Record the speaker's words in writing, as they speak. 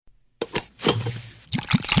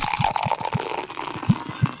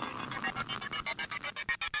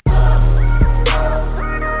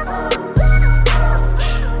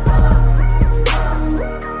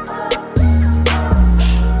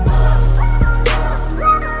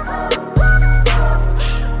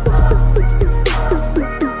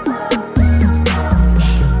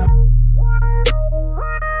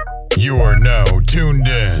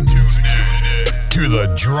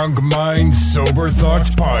Drunk Mind, Sober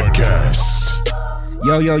Thoughts Podcast.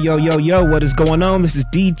 Yo, what is going on? This is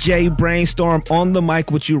DJ Brainstorm on the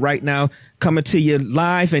mic with you right now, coming to you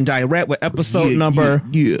live and direct with episode number,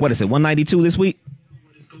 what is it, 192 this week?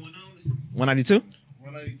 192?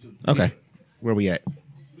 192. Okay. Where we at?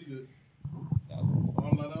 We good.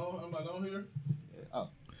 I'm not on here? Oh,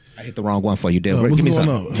 I hit the wrong one for you, Dale. What's Give me going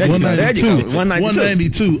some. on? There you go.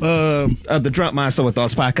 192. The Drunk Mind Sober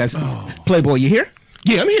Thoughts Podcast. Playboy, you here?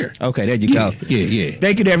 Yeah, I'm here. Okay, there you go. Yeah.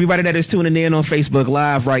 Thank you to everybody that is tuning in on Facebook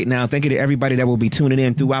Live right now. Thank you to everybody that will be tuning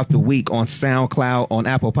in throughout the week on SoundCloud, on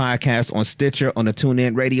Apple Podcasts, on Stitcher, on the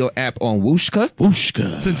TuneIn Radio app, on Wooshka.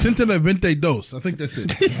 Centena Vente Dos. I think that's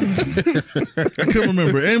it. I can't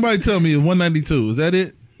remember. Anybody tell me it's 192. Is that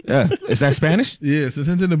it? Is that Spanish? Yeah,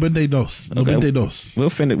 Centena Vente Dos. No, Okay. Vente Dos. We'll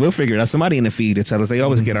figure it out. Somebody in the feed to tell us. They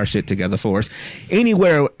always get our shit together for us.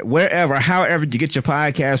 Anywhere, wherever, however you get your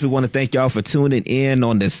podcast, we want to thank y'all for tuning in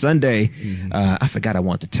on this Sunday. I forgot I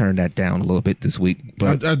wanted to turn that down a little bit this week.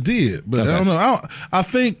 But I did, but Okay. I don't know. I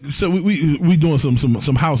think so. We doing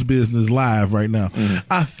some house business live right now.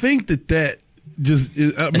 I think that just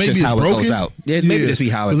maybe just how it's it broken. goes out. Yeah, maybe just be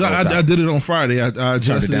how it 'Cause goes out. I did it on Friday. I turned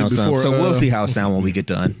adjusted it down it before. some. So we'll see how it sounds when we get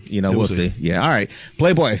done. We'll see. Yeah. All right.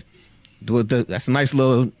 Playboy. That's a nice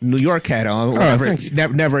little New York hat on. Thanks.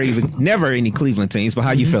 Never any Cleveland teams, but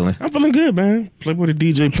how you feeling? I'm feeling good, man. Playboy the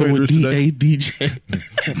DJ, Playboy DA DJ.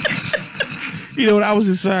 You know what? I was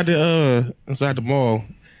inside the mall,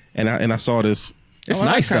 and I saw this. It's that's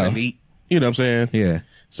nice kinda though. neat. You know what I'm saying? Yeah.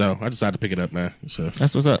 So I decided to pick it up, man. So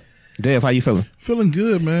That's what's up. Dave, how you feeling? Feeling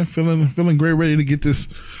good, man. Feeling great. Ready to get this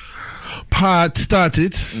pod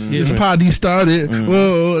started. This man. poddy started.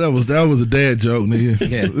 Whoa, that was a dad joke, nigga.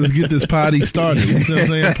 Yeah. Let's get this potty started. You know what I'm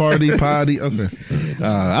saying? Potty. Okay.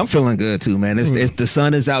 I'm feeling good too, man. It's the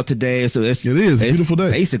sun is out today, so it is a beautiful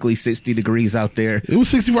day. Basically 60 degrees out there. It was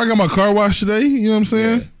 64. I got my car washed today. You know what I'm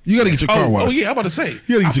saying? You got to get your car washed. Oh yeah, I'm about to say.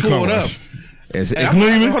 You got to get your car pulled washed. up. It's Hey,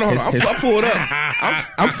 hold on. I pulled up.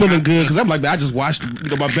 I'm feeling good because I'm like, man, I just watched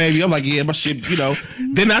my baby. I'm like, yeah, my shit,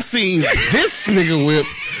 Then I seen this nigga whip,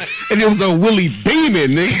 and it was a Willie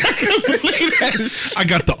Beeman, nigga. I couldn't believe that. I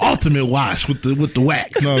got the ultimate wash with the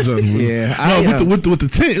wax. No, I'm joking. Yeah, with the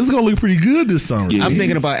tint, it's gonna look pretty good this summer. Yeah. I'm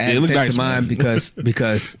thinking about adding it look tint nice, to mine man.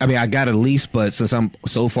 because I mean I got a lease, but since I'm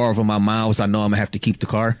so far over my miles, I know I'm gonna have to keep the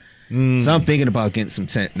car. So I'm thinking about getting some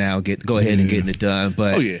tint now. Go ahead and getting it done.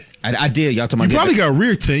 But Oh, yeah. I did. Y'all talking about You probably got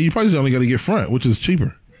rear tint. You probably only got to get front, which is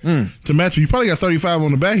cheaper to match. You probably got 35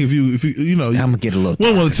 on the back if you I'm gonna get a little. We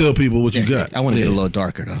don't want to tell people what you got. I want to get a little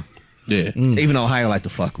darker though. Yeah. Even though Ohio like to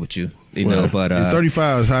fuck with you, know. But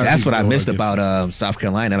 35 is high. that's what I people missed like it. about South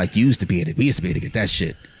Carolina. Like we used to be able to get that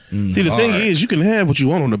shit. See, the thing is, you can have what you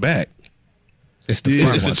want on the back. It's the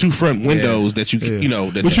front It's the ones. two front windows that you can,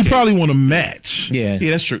 that But you probably want to match. Yeah. Yeah,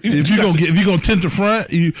 that's true. If you're gonna tint the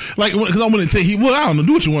front, you like because I'm gonna take. Well, I don't know.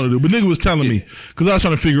 Do what you want to do. But nigga was telling me because I was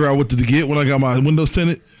trying to figure out what to get when I got my windows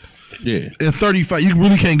tinted. Yeah. At 35, you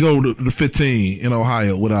really can't go to the 15 in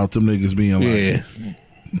Ohio without them niggas being like, Yeah.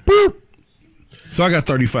 boop. So I got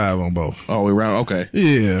 35 on both. All the way around. Okay.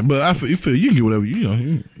 Yeah, but I feel you can get whatever you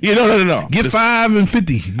know. Yeah, no. Get 5 and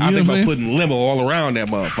 50. You know I think what I'm I'm putting limo all around that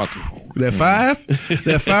motherfucker. that 5,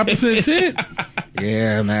 that 5% tint.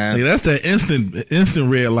 Yeah, man. Yeah, that's that instant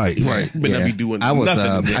red light. Right. But not be doing I was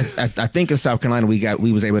nothing. I think in South Carolina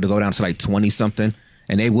we was able to go down to like 20 something,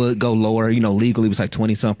 and they would go lower. Legally it was like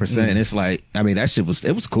 20 some percent, and it's like I mean that shit was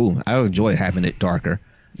cool. I enjoy having it darker.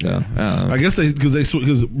 So I guess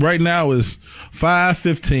because right now is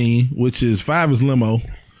 5-15, which is 5 is limo,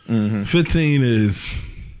 15 is.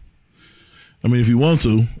 I mean, if you want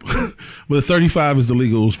to, but 35 is the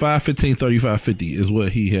legal. It was 5-15, 35-50 is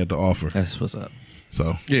what he had to offer. that's what's up.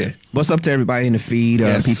 So Yeah. What's up to everybody in the feed?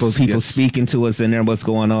 Yes, People yes. speaking to us in there. What's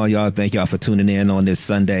going on, y'all? Thank y'all for tuning in on this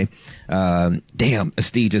Sunday. Damn,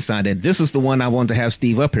 Steve just signed in. This was the one I wanted to have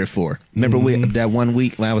Steve up here for. Remember that 1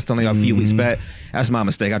 week when I was telling y'all a few weeks back? That's my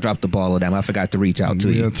mistake. I dropped the ball of that. I forgot to reach out to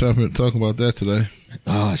we you. got to talk about that today.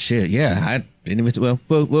 Oh shit, yeah. I didn't even.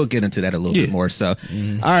 Well, we'll get into that a little bit more. So, all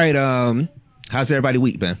right. How's everybody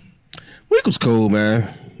week been? Week was cool, man.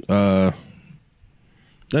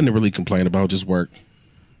 Nothing to really complain about. Just work.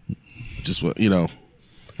 Just what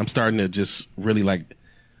I'm starting to just really like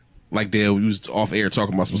like Dale, we was off air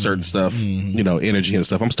talking about some certain stuff, you know, energy and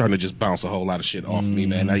stuff. I'm starting to just bounce a whole lot of shit off me,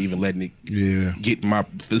 man. Not even letting it get in my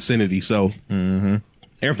vicinity. So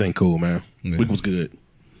everything cool, man. Week was good.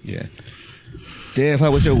 Yeah. Dev,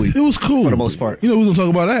 how was your week? It was cool for the most part. You know, we're gonna talk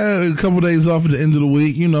about that. I had a couple of days off at the end of the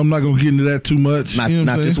week. You know, I'm not gonna get into that too much. Not, you know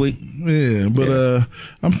not this week. Yeah, but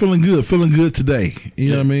I'm feeling good. Feeling good today. You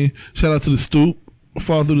know what I mean? Shout out to the Stoop.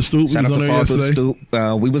 Fall Through the Stoop. Shout out to Fall Through the Stoop.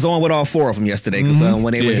 We was on with all 4 of them yesterday because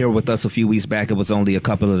when they were here with us a few weeks back, it was only a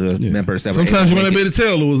couple of the members that Sometimes you were might be able to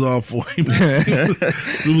tell it was all 4.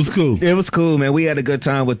 It was cool. It was cool, man. We had a good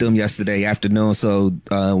time with them yesterday afternoon. So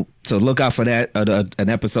look out for that, an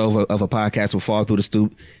episode of a podcast with Fall Through the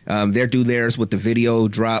Stoop. They're do theirs with the video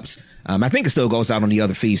drops. I think it still goes out on the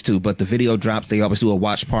other feeds too, but the video drops, they always do a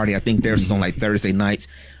watch party. I think theirs is on like Thursday nights.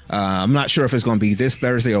 I'm not sure if it's going to be this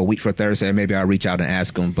Thursday or a week for Thursday. Maybe I'll reach out and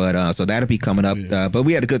ask them. But so that'll be coming up. But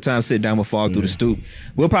we had a good time sitting down with Fall Through the Stoop.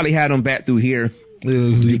 We'll probably have them back through here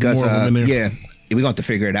because we're going to have to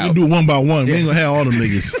figure it out. We'll do it one by one. We ain't going to have all them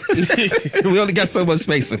niggas. We only got so much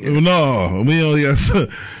space in here. No, we only got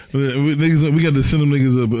we got to send them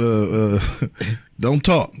niggas don't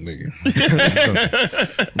talk, nigga.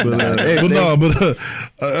 but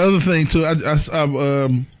other thing too,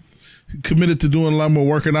 I've committed to doing a lot more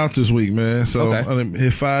working out this week, man. So I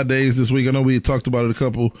hit 5 days this week. I know we had talked about it I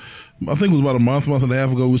think it was about a month and a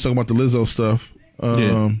half ago. We was talking about the Lizzo stuff.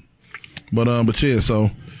 But yeah,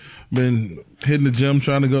 so been hitting the gym,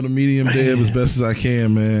 trying to go to medium dev as best as I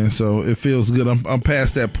can, man. So it feels good. I'm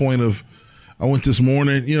past that point of I went this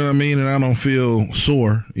morning, you know what I mean, and I don't feel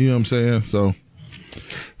sore. You know what I'm saying? So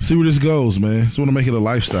see where this goes, man. Just want to make it a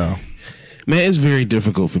lifestyle. Man, it's very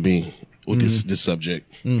difficult for me with this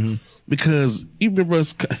subject because you remember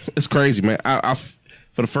it's crazy, man. I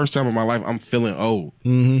for the first time in my life, I'm feeling old,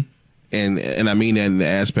 and I mean that in the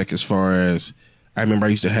aspect as far as I remember I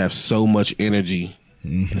used to have so much energy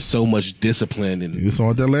and so much discipline, and you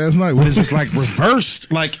saw that last night. It's just like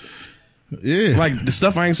reversed, like like the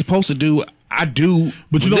stuff I ain't supposed to do, I do,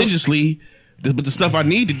 but religiously. But the stuff I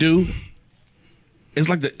need to do, it's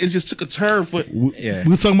like it just took a turn for. We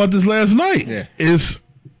were talking about this last night. Yeah.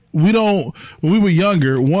 When we were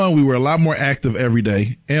younger, we were a lot more active every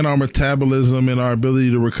day, and our metabolism and our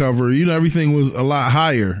ability to recover, you know, everything was a lot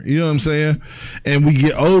higher. You know what I'm saying? And we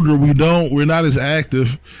get older, we're not as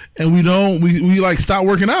active, and we like stop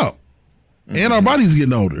working out. And our body's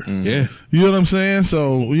getting older. Yeah. You know what I'm saying?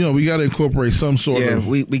 So, you know, we got to incorporate some sort of.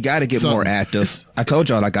 Yeah, we got to get more active. I told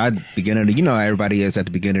y'all, like, you know how everybody is at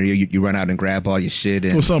the beginning of the year. You run out and grab all your shit.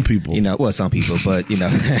 And, some people. You know, some people, but, you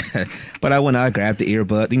know. But I went out, grabbed the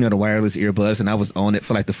earbud, you know, the wireless earbuds, and I was on it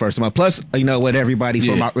for like the first month. Plus, you know, with everybody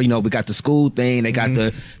from, you know, we got the school thing, they got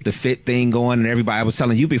the fit thing going, and everybody, I was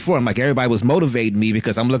telling you before, I'm like, everybody was motivating me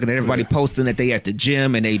because I'm looking at everybody posting that they at the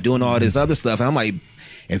gym and they doing all this other stuff. And I'm like,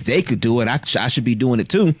 if they could do it, I should be doing it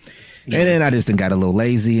too. Yeah. And then I just got a little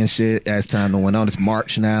lazy and shit as time went on. It's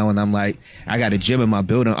March now, and I'm like, I got a gym in my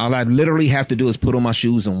building. All I literally have to do is put on my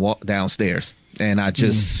shoes and walk downstairs. And I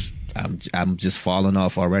just, I'm just falling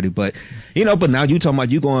off already. But, you know, but now you talking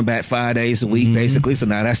about you going back 5 days a week, basically. So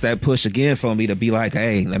now that's that push again for me to be like,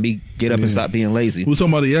 hey, let me get up and stop being lazy. We were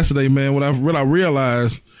talking about it yesterday, man. What I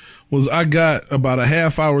realized was I got about a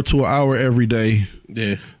half hour to an hour every day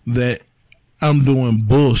that I'm doing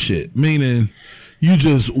bullshit, meaning you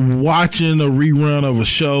just watching a rerun of a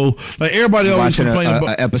show. Like everybody always complaining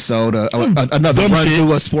about an episode, another run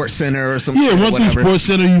through a Sports Center or something. Yeah, run through Sports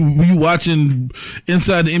Center. You watching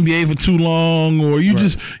Inside the NBA for too long, or you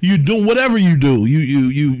you doing whatever you do.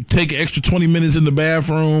 You take an extra 20 minutes in the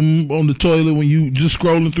bathroom on the toilet when you just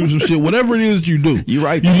scrolling through some shit. Whatever it is you do, you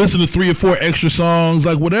listen to 3 or 4 extra songs.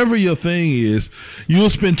 Like whatever your thing is,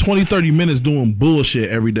 you'll spend 20-30 minutes doing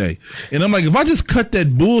bullshit every day. And I'm like, if I just cut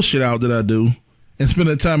that bullshit out that I do and spend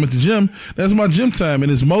that time at the gym, that's my gym time.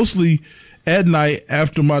 And it's mostly at night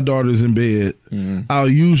after my daughter's in bed. I'll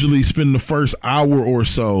usually spend the first hour or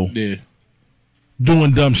so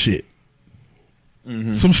doing dumb shit.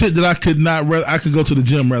 Some shit that I could go to the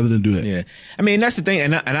gym rather than do that. Yeah. I mean, that's the thing.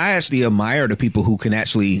 And I actually admire the people who can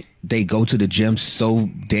actually, they go to the gym so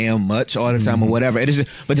damn much all the time or whatever. It is just,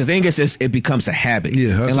 but the thing is, it becomes a habit.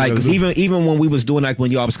 Yeah. And like, cause even when we was doing, like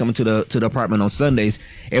when y'all was coming to the apartment on Sundays,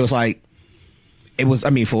 it was like, it was,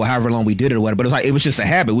 I mean, for however long we did it or whatever, but it was just a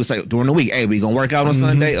habit. It was like during the week, hey, we gonna work out on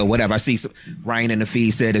Sunday or whatever. I see Ryan in the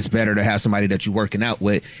feed said it's better to have somebody that you're working out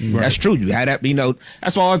with. Right. That's true. You had that,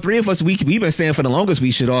 that's why all three of us, we've been saying for the longest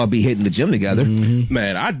we should all be hitting the gym together.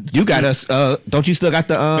 Man, you got us, don't you still got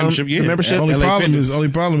the membership? Yeah. The membership? Only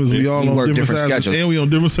problem is we all on different sides and we on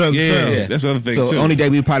different sides of town. Yeah, that's the other thing too. So the only day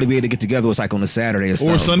we'd probably be able to get together was like on a Saturday or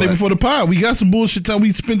something. Or Sunday before the pod. We got some bullshit time.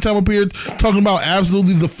 We spend time up here talking about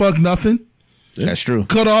absolutely the fuck nothing. That's true.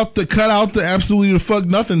 Cut out the absolutely the fuck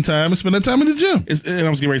nothing time and spend that time in the gym. And I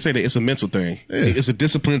was getting ready to say that it's a mental thing. Yeah. It's a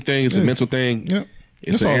discipline thing. It's a mental thing. Yeah.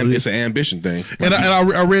 It's an ambition thing. And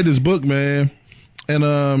I read this book, man, and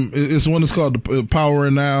it's one that's called The Power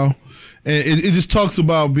of Now. And it just talks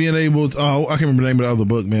about being able to, I can't remember the name of the other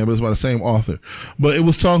book, man, but it's by the same author. But it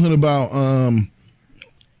was talking about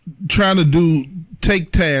trying to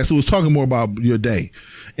take tasks. It was talking more about your day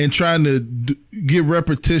and trying to get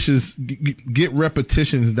repetitions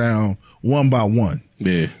down one by one.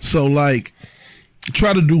 Yeah. So like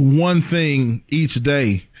try to do one thing each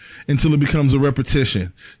day until it becomes a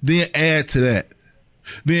repetition. Then add to that.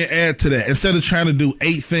 Instead of trying to do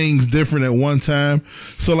 8 things different at one time.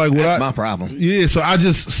 So like that's my problem. Yeah. So I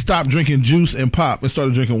just stopped drinking juice and pop and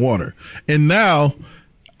started drinking water. And now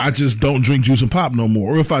I just don't drink juice and pop no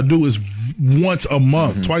more. Or if I do, it's once a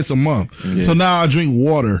month, twice a month. Yeah. So now I drink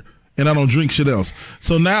water and I don't drink shit else.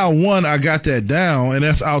 So now, one, I got that down and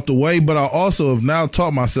that's out the way. But I also have now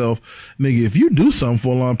taught myself, nigga, if you do something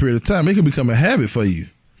for a long period of time, it can become a habit for you.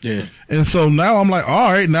 Yeah. And so now I'm like,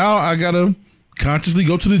 all right, now I got to consciously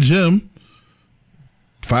go to the gym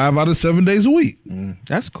 5 out of 7 days a week.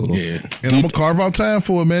 That's cool. Yeah. And I'm going to carve out time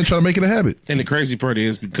for it, man, try to make it a habit. And the crazy part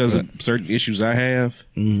is because of certain issues I have,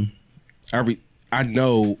 I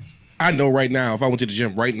know right now, if I went to the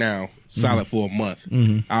gym right now, solid for a month,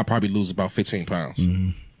 I'll probably lose about 15 pounds.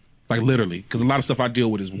 Like literally. Because a lot of stuff I deal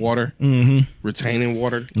with is water, retaining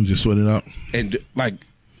water. And just sweat it out. And like,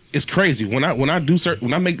 it's crazy. When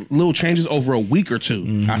I make little changes over a week or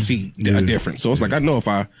two, I see a difference. So it's like, I know if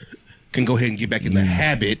I can go ahead and get back in the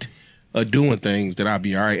habit of doing things, that I'll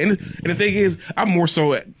be all right. And the thing is, I'm more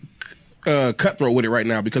so cutthroat with it right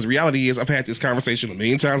now because reality is I've had this conversation a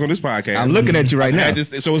million times on this podcast. I'm looking at you right now.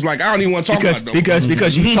 So it's like I don't even want to talk about it no because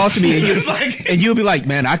you talk to me and you'll be like,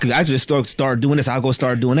 man, I just start doing this. I'll go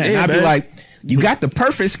start doing that. Yeah, and I'll be like, you got the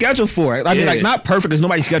perfect schedule for it. I mean, like not perfect because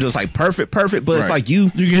nobody's schedule is like perfect, but it's like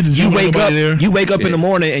you wake up in the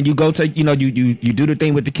morning and you go to you do the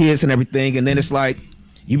thing with the kids and everything, and then it's like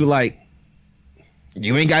you be like,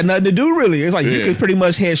 you ain't got nothing to do really. It's like you could pretty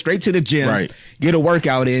much head straight to the gym, get a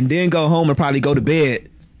workout in, then go home and probably go to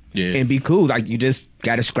bed and be cool. Like you just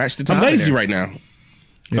got to scratch the time. I'm lazy right now.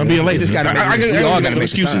 I'm being lazy. We all got to make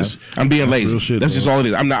excuses. I'm being lazy. That's just all it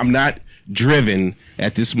is. I'm not driven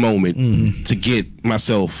at this moment to get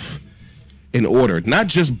myself in order, not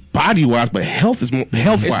just body wise, but health wise.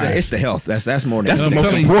 It's the health. That's more. That's the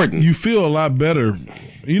most important. You feel a lot better.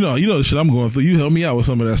 You know the shit I'm going through. You help me out with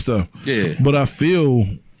some of that stuff. Yeah. But I feel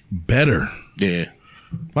better. Yeah.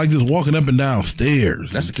 Like just walking up and down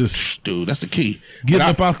stairs. That's the key. Getting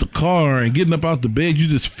up out the car and getting up out the bed, you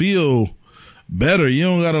just feel better. You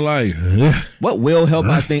don't gotta like. What will help,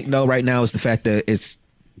 I think, though, right now is the fact that it's.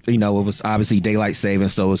 It was obviously daylight saving,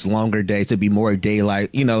 so it's longer days to be more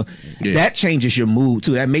daylight. That changes your mood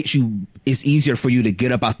too. That makes it's easier for you to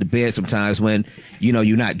get up out the bed sometimes when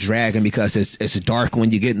you're not dragging because it's dark when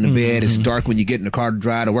you get in the bed. It's dark when you get in the car to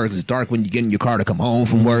drive to work. It's dark when you get in your car to come home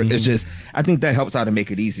from work. It's just, I think that helps out to make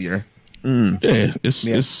it easier. Yeah,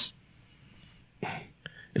 it's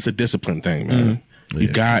a discipline thing, man. You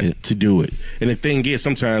got to do it. And the thing is,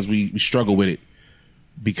 sometimes we struggle with it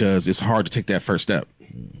because it's hard to take that first step.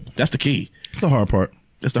 That's the key. It's the hard part.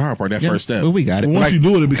 That's the hard part, that first step. Well, we got it. But once you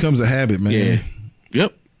do it, it becomes a habit, man. Yeah.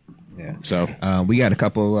 Yep. Yeah. So we got a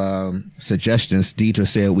couple suggestions. Deidre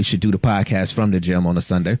said we should do the podcast from the gym on a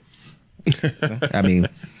Sunday. I mean,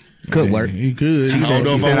 could work. You could. I don't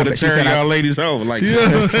know if I want to turn y'all ladies home. Like,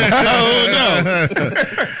 I don't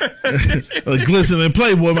know. A glisten and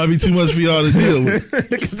Playboy might be too much for y'all to deal with.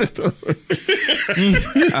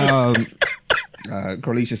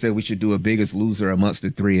 Carlicia said we should do a Biggest Loser amongst the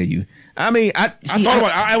three of you. I mean, I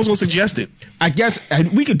was going to suggest it. I guess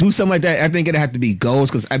we could do something like that. I think it'd have to be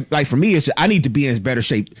goals because, like, for me, I need to be in better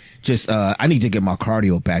shape. I need to get my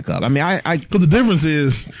cardio back up. I mean, But the difference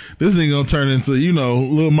is, this ain't gonna turn into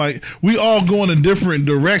little Mike. We all going in different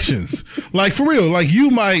directions. Like for real, like you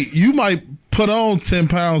might put on 10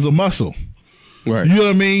 pounds of muscle. Right. You know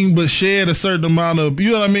what I mean? But shed a certain amount of.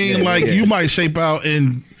 You know what I mean? You might shape out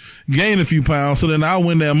and gain a few pounds, so then I'll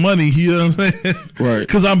win that money. You know what I'm saying? Right.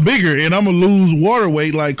 Because I'm bigger and I'm gonna lose water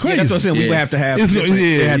weight like crazy. Yeah, that's what I'm saying. We would have to have. It's, different-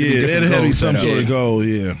 there had to be it different had to be goals some set up. sort of goal.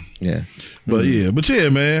 Yeah. Yeah. But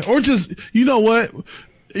man, or just you know what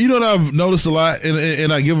I've noticed a lot,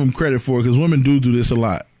 and I give them credit for it because women do this a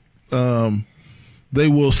lot. They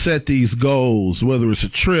will set these goals, whether it's a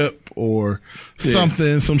trip or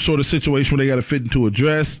something, some sort of situation where they got to fit into a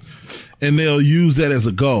dress, and they'll use that as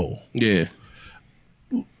a goal. Yeah.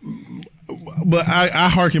 But I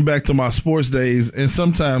harken back to my sports days, and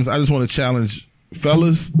sometimes I just want to challenge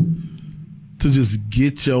fellas to just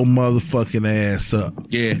get your motherfucking ass up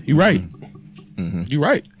Yeah. You're right. You're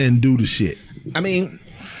right. and do the shit. I mean,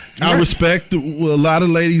 I respect a lot of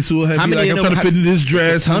ladies who have How be many like, I'm of them trying to fit in this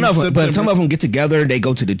dress. a ton of them, in but some September. of them get together. They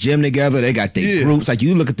go to the gym together. They got their Yeah. groups. Like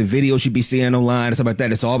you look at the videos you be seeing online and stuff like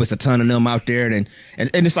that. It's always a ton of them out there, and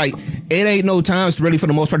it's like it ain't no times really for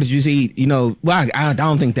the most part that you see. You know, well, I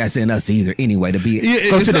don't think that's in us either. Anyway, to be Yeah,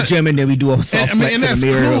 go it's to the not- gym and then we do a soft I mean, flex and in that's the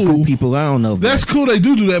mirror. cool. Cool people, I don't know. If That's cool. They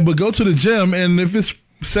do that, but go to the gym, and if it's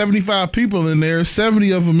 75 people in there,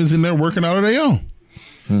 70 of them is in there working out on their own.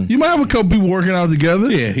 You might have a couple people working out together.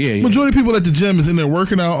 Yeah. Majority of people at the gym is in there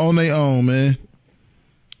working out on their own, man.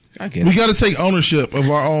 I get We it. got to take ownership of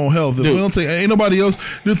our own health. If Dude. we don't take, ain't nobody else.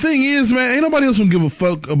 The thing is, man, ain't nobody else gonna give a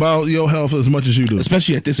fuck about your health as much as you do.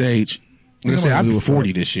 Especially at this age. Like I said, Nobody I'll be give a fuck.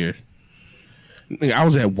 40 this year. Nigga, I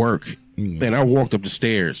was at work and I walked up the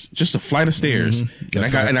stairs, just a flight of stairs,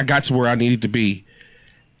 and I got to where I needed to be,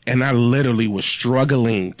 and I literally was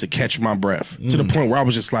struggling to catch my breath to the point where I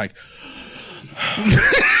was just like,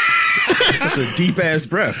 That's a deep ass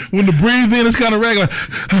breath. When the breathe in is kind of regular.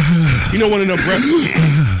 you know, one of them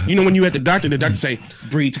breath. You know, when you at the doctor say,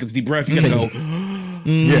 breathe, take a deep breath. You gotta go.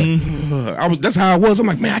 Yeah, that's how I was. I'm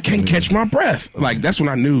like, man, I can't catch my breath. Like that's when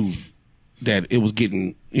I knew that it was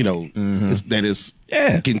getting, that is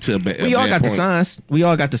getting to a bad. We all got the point. signs. We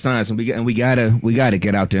all got the signs, and we gotta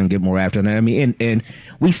get out there and get more after that. I mean, and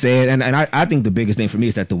we said, and I think the biggest thing for me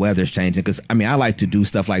is that the weather's changing because I mean I like to do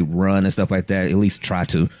stuff like run and stuff like that. At least try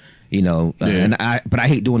to. But I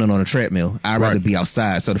hate doing it on a treadmill. I'd rather be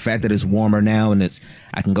outside. So the fact that it's warmer now and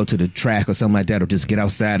I can go to the track or something like that, or just get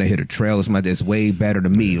outside and hit a trail or something like that, it's way better to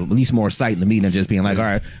me, at least more exciting to me than just being like, all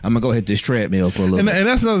right, I'm gonna go hit this treadmill for a little bit. And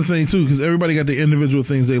that's another thing too, because everybody got the individual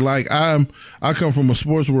things they like. I come from a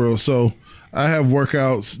sports world, so I have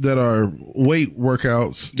workouts that are weight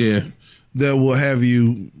workouts. Yeah. That will have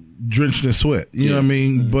you drenched in sweat. You know what I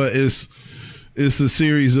mean? But it's a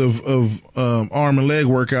series of arm and leg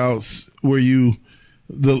workouts where you'll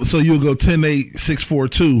go 10-8,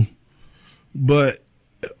 6-4-2, but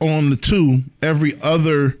on the 2 every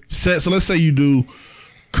other set. So let's say you do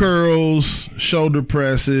curls, shoulder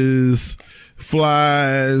presses,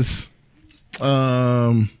 flies,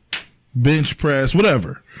 bench press,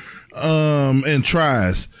 whatever, and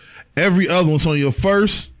tries. Every other one's on your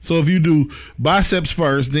first. So if you do biceps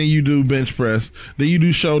first, then you do bench press, then you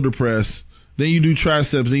do shoulder press, then you do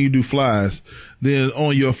triceps, then you do flies. Then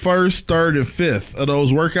on your first, third, and fifth of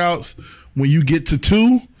those workouts, when you get to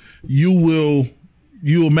 2, you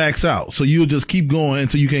will max out. So you'll just keep going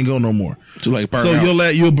until you can't go no more. So like burn So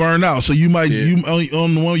out. you'll burn out. So you might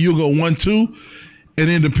on the one you'll go 1, 2, and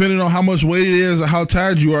then depending on how much weight it is or how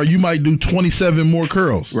tired you are, you might do 27 more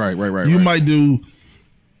curls. Right. You might do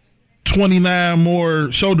 29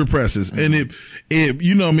 more shoulder presses, and it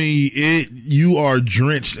you know what I mean, you are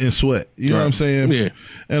drenched in sweat. You know what I'm saying? Yeah.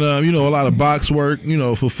 And a lot of box work,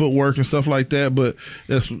 for footwork and stuff like that. But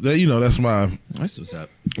that's my That's what's up.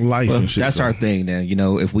 life Well, and shit. that's so. our thing then.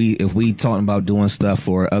 If we talking about doing stuff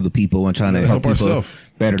for other people and trying to help people ourselves.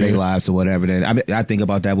 better their lives or whatever, then I think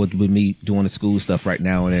about that with me doing the school stuff right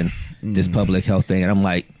now and then this public health thing, and I'm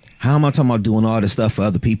like, how am I talking about doing all this stuff for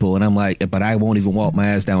other people? And I'm like, but I won't even walk my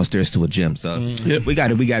ass downstairs to a gym. So we got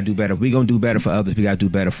to do better. We gonna do better for others. We got to do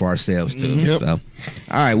better for ourselves too. So, all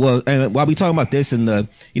right. Well, and while we talking about this and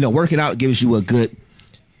working out gives you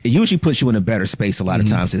it usually puts you in a better space a lot of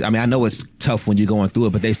times. I mean, I know it's tough when you're going through it,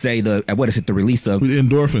 but they say the release of With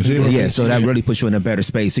endorphins. yeah, so that really puts you in a better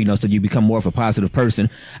space. So you become more of a positive person.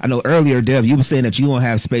 I know earlier, Dev, you were saying that you don't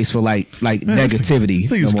have space for like negativity. I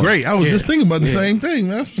think it's no more. great. I was just thinking about the same thing.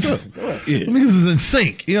 That's what's up. Niggas is in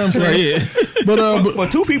sync. You know what I'm saying? But For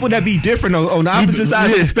two people that be different on the opposite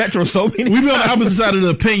sides of the spectrum, so many we be on the times. opposite side of the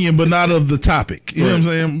opinion, but not of the topic. You know what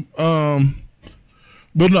I'm saying?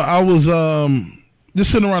 But no, I was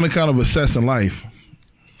just sitting around and kind of assessing life.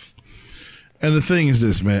 And the thing is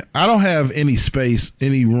this, man, I don't have any space,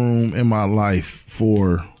 any room in my life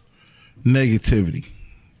for negativity,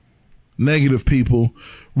 negative people,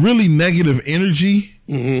 really negative energy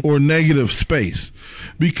or negative space,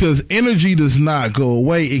 because energy does not go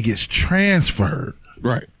away; it gets transferred.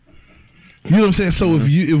 Right. You know what I'm saying? So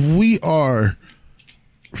if we are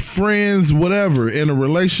friends, whatever, in a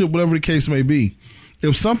relationship, whatever the case may be,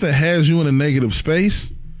 if something has you in a negative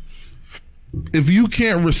space, if you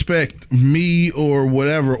can't respect me or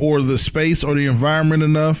whatever, or the space or the environment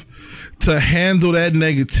enough to handle that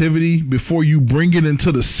negativity before you bring it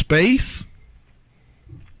into the space,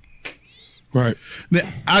 right? Now,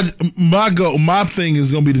 my thing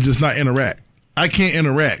is going to be to just not interact. I can't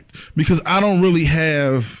interact because I don't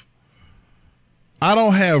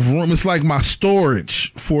have room. It's like my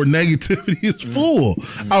storage for negativity is full.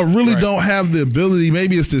 I really don't have the ability.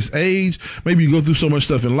 Maybe it's this age. Maybe you go through so much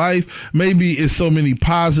stuff in life. Maybe it's so many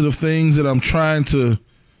positive things that I'm trying to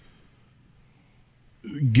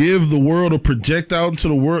give the world or project out into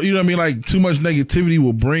the world. You know what I mean? Like, too much negativity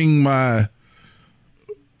will bring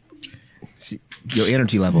your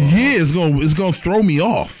energy level. Yeah, it's gonna throw me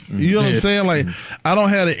off. You know what I'm saying? Like, I don't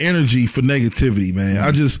have the energy for negativity, man.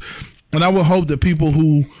 And I would hope that people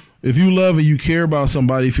who, if you love and you care about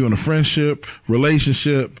somebody, if you're in a friendship,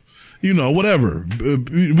 relationship, you know, whatever,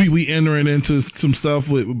 we entering into some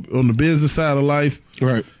stuff on the business side of life.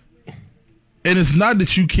 Right. And it's not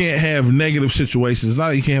that you can't have negative situations. It's not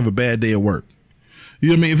that you can't have a bad day at work. You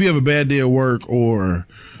know what I mean? If you have a bad day at work, or,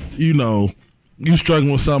 you know, you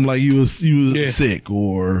struggling with something, like you was sick,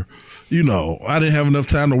 or, you know, I didn't have enough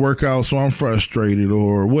time to work out, so I'm frustrated,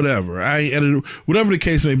 or whatever. Whatever the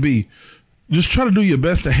case may be, just try to do your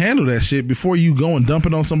best to handle that shit before you go and dump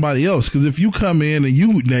it on somebody else. Because if you come in and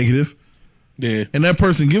you negative, and that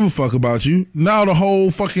person give a fuck about you, now the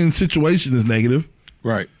whole fucking situation is negative.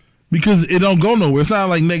 Right. Because it don't go nowhere. It's not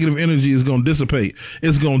like negative energy is going to dissipate.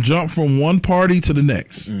 It's going to jump from one party to the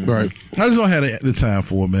next. Right. I just don't have the time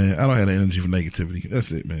for it, man. I don't have the energy for negativity.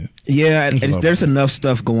 That's it, man. Yeah, there's enough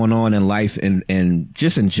stuff going on in life and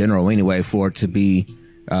just in general anyway for it to be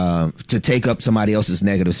to take up somebody else's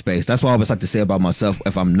negative space. That's what I always like to say about myself.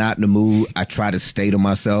 If I'm not in the mood, I try to stay to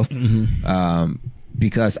myself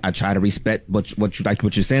because I try to respect what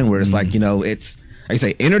you're saying, where it's like, you know, it's like I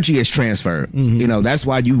say, energy is transferred. You know, that's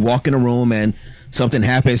why you walk in a room and something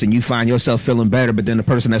happens and you find yourself feeling better, but then the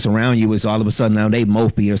person that's around you is all of a sudden now they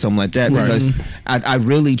mopey or something like that. Right. Because I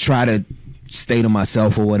really try to stay to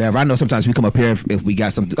myself or whatever. I know sometimes we come up here if we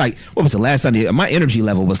got something, like, what was the last Sunday? My energy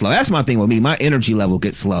level was low. That's my thing with me. My energy level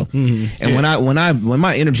gets slow. And when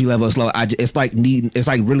my energy level is low, it's like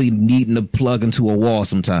really needing to plug into a wall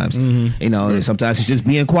sometimes. You know, sometimes it's just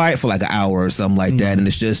being quiet for like an hour or something like that, and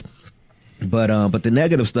it's just. But the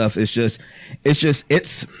negative stuff is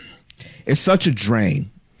it's such a drain.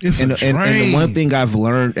 And the one thing I've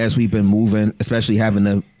learned as we've been moving, especially having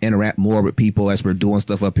to interact more with people as we're doing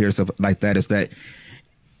stuff up here, stuff like that, is that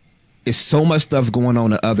it's so much stuff going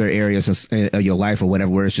on in other areas of your life or whatever,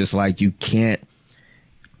 where it's just like you can't.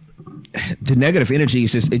 The negative energy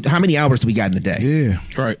is just how many hours do we got in a day? Yeah,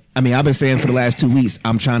 right. I mean, I've been saying for the last 2 weeks,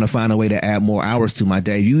 I'm trying to find a way to add more hours to my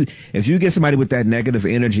day. If you get somebody with that negative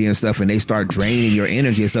energy and stuff, and they start draining your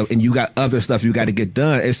energy and stuff, and you got other stuff you got to get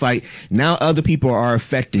done, it's like now other people are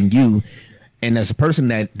affecting you. And as a person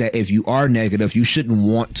that if you are negative, you shouldn't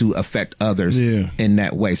want to affect others in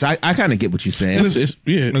that way. So I kind of get what you're saying.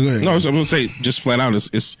 No, I'm going to say just flat out, it's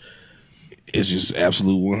just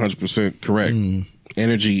absolute 100% correct.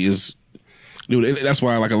 Energy is. Dude, that's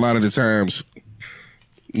why, like, a lot of the times,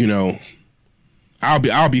 you know, I'll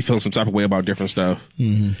be feeling some type of way about different stuff,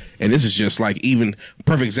 and this is just like, even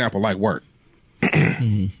perfect example, like work.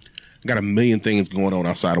 Got a million things going on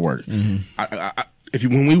outside of work. When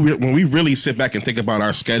we really sit back and think about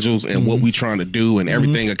our schedules and what we trying to do and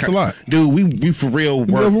everything, it's a lot. Dude, we for real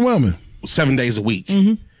work overwhelming 7 days a week,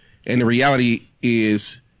 and the reality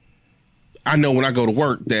is, I know when I go to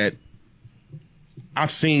work that. I've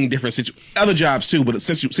seen different other jobs too, but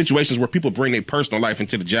situations where people bring their personal life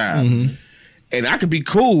into the job, and I could be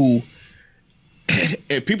cool,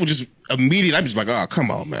 and people just immediately, I'm just like, oh, come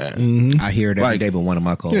on, man. I hear it every day, but one of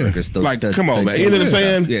my coworkers, come on, man. You know what I'm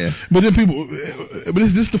saying? Yeah. But then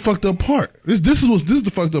this is the fucked up part. This is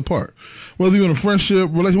the fucked up part. Whether you're in a friendship,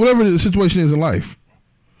 relationship, whatever the situation is in life,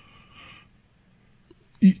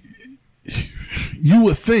 you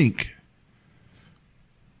would think.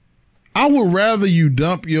 I would rather you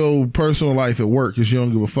dump your personal life at work because you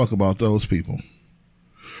don't give a fuck about those people,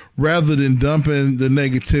 rather than dumping the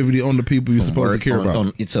negativity on the people you're supposed to care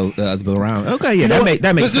about. Around. Okay, yeah,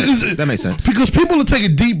 that makes sense. That makes sense. Because people will take a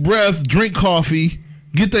deep breath, drink coffee,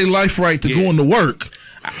 get their life right to go into work,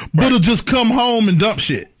 but it'll just come home and dump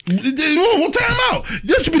shit. We'll time out.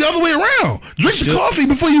 This should be the other way around. Drink the coffee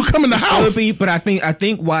before you come in the house. Should be, but I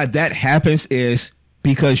think why that happens is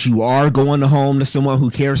because you are going home to someone who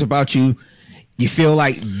cares about you. You feel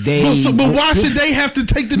like they. But why should they have to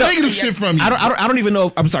take the negative shit from you? I don't even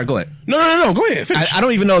know. I'm sorry. Go ahead. No. Go ahead. Finish. I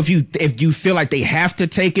don't even know if you feel like they have to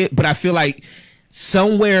take it, but I feel like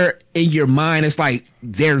somewhere in your mind it's like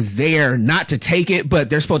they're there not to take it, but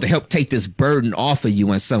they're supposed to help take this burden off of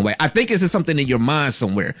you in some way. I think it's just something in your mind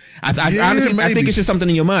somewhere. Honestly, I think it's just something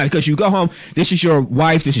in your mind because you go home. This is your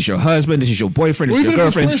wife. This is your husband. This is your boyfriend. This is your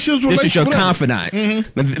girlfriend. This is your confidant.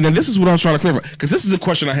 Now, this is what I was trying to clarify because this is the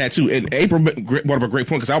question I had too. And April brought up a great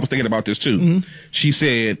point because I was thinking about this too. She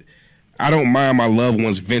said, "I don't mind my loved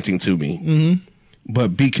ones venting to me."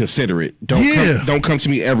 But be considerate. Don't come to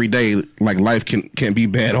me every day like life can't be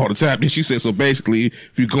bad all the time. And she said, so basically,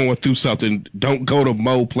 if you're going through something, don't go to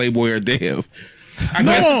Mo, Playboy, or Dev. I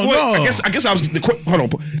guess I was hold on.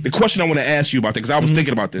 The question I want to ask you about that because I was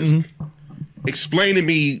thinking about this. Explain to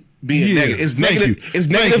me being negative. Is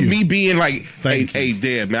negative me being like, hey,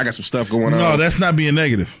 Dad, man, I got some stuff going on. No, that's not being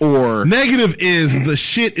negative. Or negative is the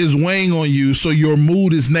shit is weighing on you, so your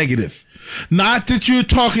mood is negative. Not that you're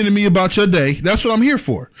talking to me about your day. That's what I'm here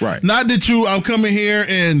for. Right. Not that I'm coming here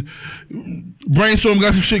and Brainstorm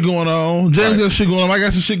got some shit going on. James got some shit going on. I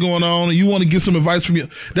got some shit going on. And you want to get some advice from you.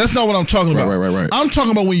 That's not what I'm talking about. Right. I'm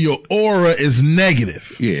talking about when your aura is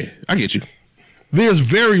negative. Yeah, I get you. There's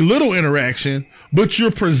very little interaction, but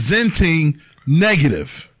you're presenting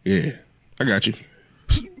negative. Yeah, I got you.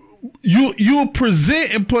 You'll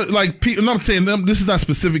present and put like people. I'm saying this is not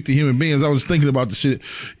specific to human beings. I was thinking about the shit.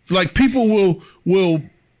 Like people will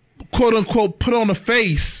quote unquote put on a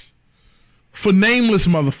face for nameless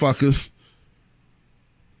motherfuckers.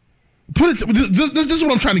 This is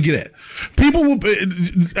what I'm trying to get at. People will.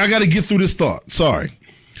 I got to get through this thought. Sorry.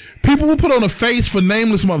 People will put on a face for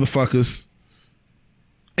nameless motherfuckers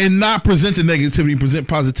and not present the negativity, present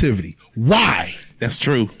positivity. Why? That's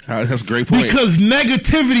true. That's a great point. Because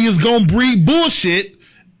negativity is gonna breed bullshit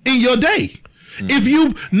in your day. If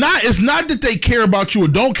it's not that they care about you or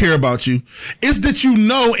don't care about you. It's that you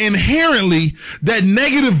know inherently that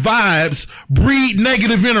negative vibes breed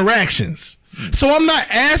negative interactions. So I'm not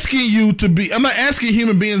asking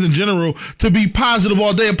human beings in general to be positive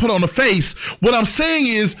all day and put on a face. What I'm saying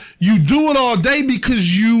is you do it all day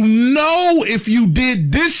because you know if you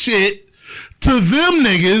did this shit to them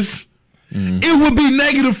niggas, it would be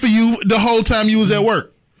negative for you the whole time you was at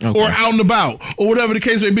work or out and about or whatever the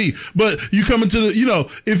case may be. But you come into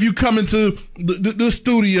if you come into the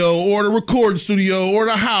studio or the recording studio or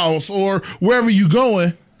the house or wherever you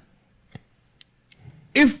going,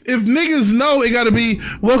 if niggas know it got to be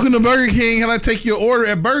welcome to Burger King, can I take your order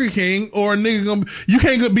at Burger King? Or a nigga you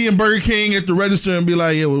can't be in Burger King at the register and be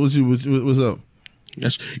like, yeah, what's up?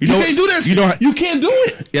 Yes, you can't do that. You can't do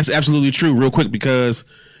it. That's absolutely true. Real quick, because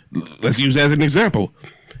let's use that as an example.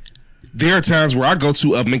 There are times where I go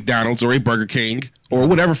to a McDonald's or a Burger King or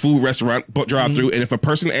whatever food restaurant drive through, and if a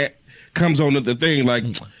person comes on the thing like,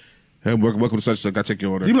 hey, welcome to such and such, I take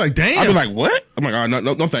your order. You be like, damn. I be like, what? I'm like, oh,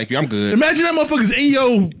 no, thank you, I'm good. Imagine that motherfucker's in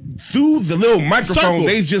your through the little microphone. Circle.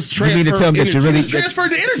 They just transfer. You mean to tell me that you really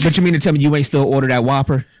transferred the energy? But you mean to tell me you ain't still order that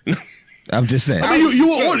Whopper? I'm just saying. I mean, you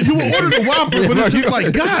will order the Whopper, but it's just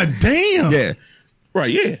like, god damn. Yeah. Right,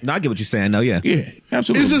 yeah. No, I get what you're saying, though, yeah. Yeah,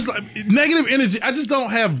 absolutely. It's just like negative energy. I just don't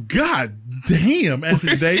have, god damn,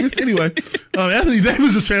 Anthony Davis. Anyway, Anthony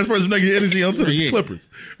Davis just transfers some negative energy onto the Clippers.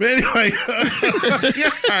 But anyway,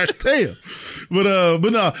 yeah, damn.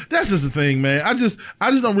 But no, that's just the thing, man. I just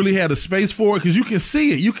don't really have the space for it because you can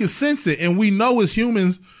see it, you can sense it, and we know as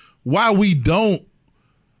humans why we don't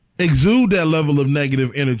exude that level of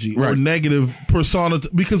negative energy or negative persona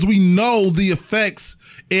because we know the effects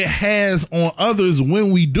it has on others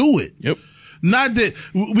when we do it. Yep. Not that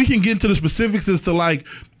we can get into the specifics as to like,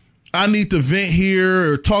 I need to vent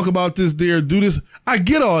here or talk about this there, do this. I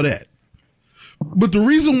get all that. But the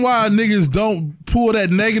reason why niggas don't pull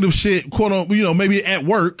that negative shit, quote unquote, maybe at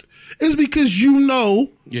work, is because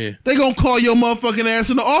they gonna call your motherfucking ass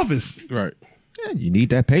in the office. Right. Yeah, you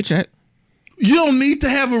need that paycheck. You don't need to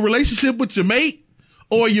have a relationship with your mate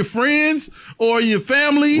or your friends or your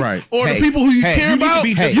family or the people who you care about.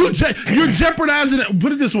 You're jeopardizing,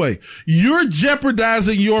 put it this way, you're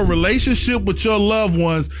jeopardizing your relationship with your loved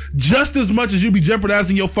ones just as much as you be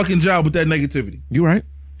jeopardizing your fucking job with that negativity. You're right.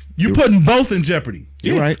 You're putting both in jeopardy.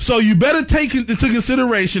 You're right. So you better take into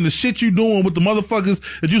consideration the shit you doing with the motherfuckers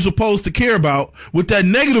that you're supposed to care about with that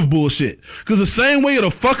negative bullshit. Because the same way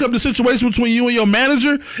it'll fuck up the situation between you and your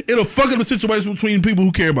manager, it'll fuck up the situation between people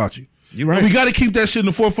who care about you. You're right. And we got to keep that shit in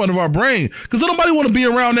the forefront of our brain. Because nobody want to be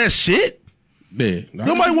around that shit. Yeah.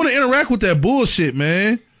 Nobody want to interact with that bullshit,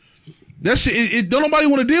 man. That shit, don't nobody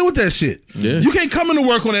want to deal with that shit. Yeah. You can't come into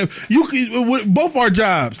work on that. With both our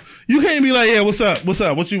jobs, you can't be like, yeah, what's up? What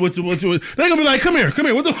you? They gonna be like, come here.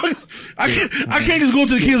 What the fuck? I can't just go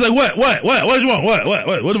to the kids like, what you want? What the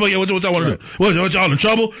fuck? What y'all want to do? What y'all in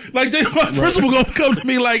trouble? Like, my principal gonna come to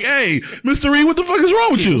me like, hey, Mr. Reed, what the fuck is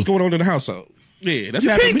wrong with you? What's going on in the household? Yeah, that's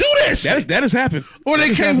You happened. can't do that shit. That has happened. Or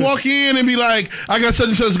they can't walk in and be like, I got such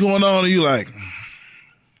and such going on, and you like,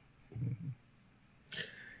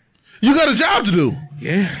 you got a job to do.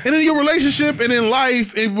 Yeah. And in your relationship and in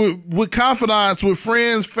life and with confidants, with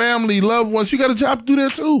friends, family, loved ones, you got a job to do there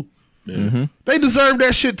too. Mm-hmm. They deserve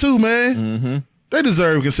that shit too, man. Mm-hmm. They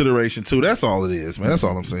deserve consideration too. That's all it is, man. That's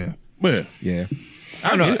all I'm saying. Yeah. Yeah.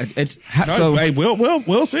 I don't know. It's No, so. hey,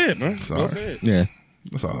 well said, man. Well Sorry. said. Yeah.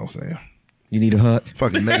 That's all I'm saying. You need a hug.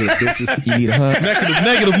 Fucking negative bitches. You need a hug.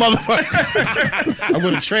 Negative motherfucker. I'm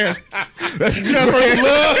gonna trash.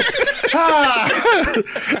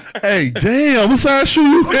 Hey, damn, what size shoe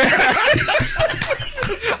you wear?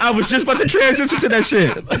 I was just about to transition to that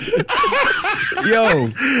shit. Yo.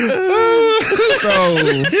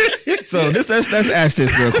 So let's ask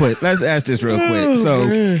this real quick.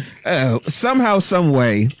 So somehow, some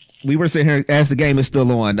way, we were sitting here as the game is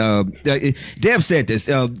still on. Dev said this.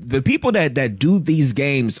 The people that do these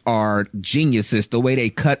games are geniuses. The way they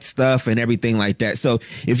cut stuff and everything like that. So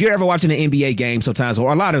if you're ever watching an NBA game, sometimes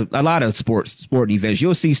or a lot of sport events,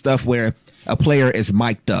 you'll see stuff where a player is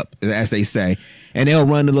mic'd up, as they say, and they'll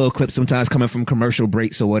run a little clip sometimes coming from commercial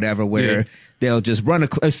breaks or whatever, where they'll just run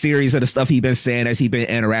a series of the stuff he's been saying as he's been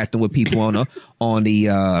interacting with people on the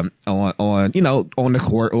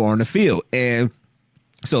court or on the field. And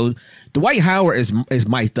so Dwight Howard is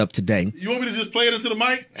mic'd up today. You want me to just play it into the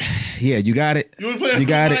mic? Yeah, you got it. You want to play it? You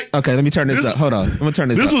got it. Okay, let me turn this up. Hold on, I'm gonna turn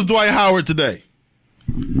this up. This was Dwight Howard today.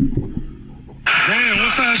 Damn,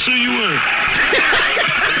 what size shoe you wear?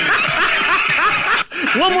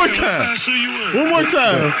 One more What time. size shoe you wear?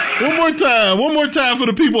 One more time for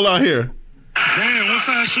the people out here. Damn, what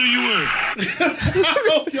size shoe you wear?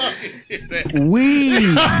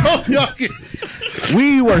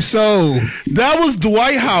 We were so That was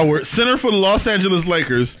Dwight Howard, center for the Los Angeles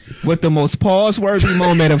Lakers, with the most pause-worthy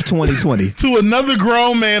moment of 2020. to another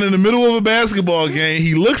grown man in the middle of a basketball game.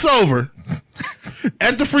 He looks over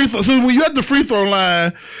at the free throw. So when you're at the free throw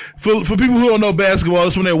line, for people who don't know basketball,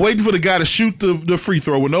 it's when they're waiting for the guy to shoot the free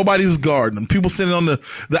throw when nobody's guarding them. People sitting on the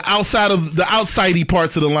outside of the outsidey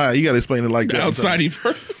parts of the line. You got to explain it like that. Outside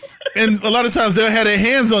person. And a lot of times they'll have their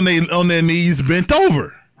hands on their knees bent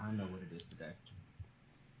over. I know what it is today.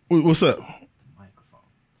 What's up? Microphone.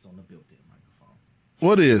 It's on the built-in microphone.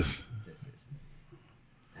 What is?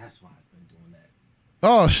 That's why I've been doing that.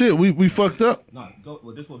 Oh shit, we fucked up. No, go.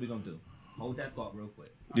 Well, this is what we're gonna do. Hold that thought real quick.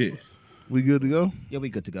 Yeah. We good to go? Yeah, we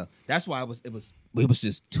good to go. That's why it was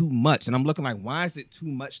just too much, and I'm looking like, why is it too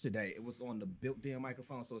much today? It was on the built-in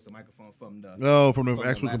microphone, so it's a microphone from the from the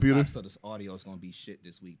actual laptop, computer. So this audio is gonna be shit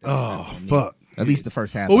this week. Oh that's on me. fuck! At least the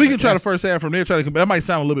first half. Well, we of can it. try the That's- first half from there. Try to that might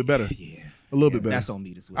sound a little bit better. Yeah, A little bit better. That's on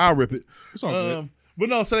me this week. I'll rip it. It's all good. But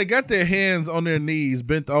no, so they got their hands on their knees,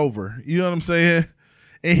 bent over. You know what I'm saying?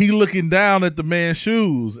 And he looking down at the man's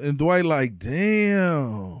shoes, and Dwight like,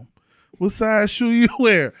 damn, what size shoe you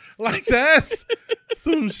wear? Like that's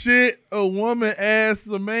some shit a woman asks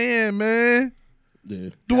a man, man. Yeah.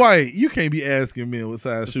 Dwight, you can't be asking men what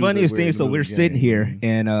size shoes. The funniest they wear thing, in so the we're game. sitting here,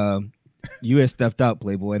 and you had stepped up,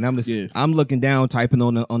 Playboy, and I'm looking down, typing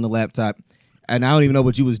on the laptop, and I don't even know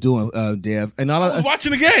what you was doing, Dev. And all I was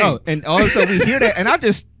watching the game. Oh, and all of a sudden we hear that, and I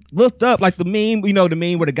just looked up like the meme, the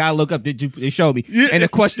meme where the guy look up, they showed me, Yeah. and the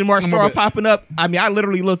question marks My started bad. popping up. I mean, I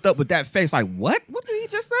literally looked up with that face, like, what? What did he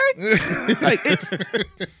just say? Like it's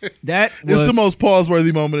the most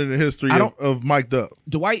pause-worthy moment in the history I don't- of Mic'd Up.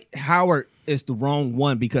 Dwight Howard is the wrong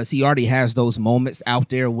one because he already has those moments out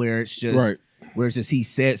there where it's just Right. where it's just he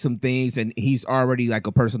said some things and he's already like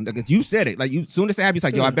a person. Like, you said it, like you soon as it happened, he's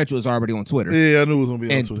like, yo, I bet you it was already on Twitter. Yeah, I knew it was gonna be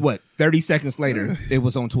on And Twitter. what, 30 seconds later, it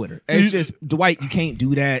was on Twitter. It's just, Dwight, you can't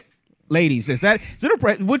do that. Ladies,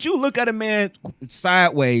 would you look at a man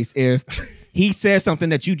sideways if he said something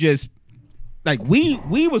that you just, like, we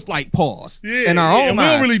was like, pause in our own and we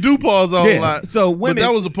mind. don't really do pause a whole lot. So women, but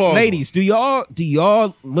that was a pause. Ladies, do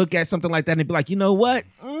y'all look at something like that and be like, you know what?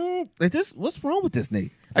 What's wrong with this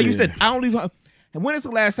nigga? Like you said, I don't even. And when is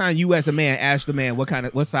the last time you, as a man, asked a man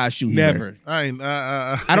what size shoe he wear? Never.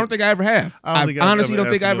 I don't think I ever have. I honestly don't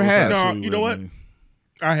think I ever have. No, you know what?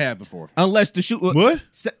 I have before. Unless the shoe. What?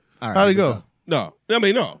 All right, How'd it go? No. I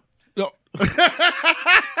mean, no.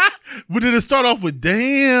 But did it start off with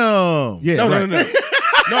damn? Yeah. No, right. no.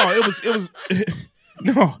 No, it was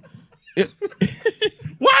no.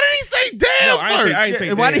 Why did he say damn? damn first. I ain't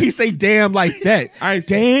say Why damn. did he say damn like that? I ain't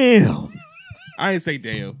say, Damn. I ain't say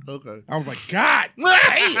damn. Okay. I was like, God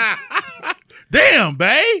damn. Damn,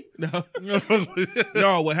 babe. No.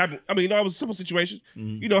 No, what happened? I mean, no, it was a simple situation.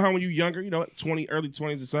 You know how when you're younger, 20, early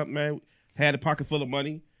 20s or something, man, had a pocket full of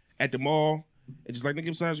money at the mall. It's just like, nigga,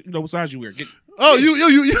 what size you wear? Get You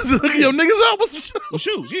look your niggas up with some shit. well,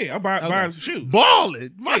 shoes. Yeah, I'm buying some shoes.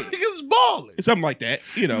 Balling. My niggas is balling. It's something like that,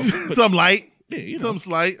 but, Something light. yeah, Something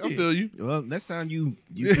slight. I feel you. Well, next time you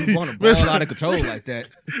want to ball out of control like that.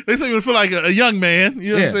 They say you feel like a young man.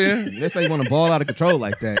 You know what I'm saying? Next time you want to ball out of control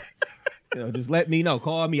like that. Just let me know.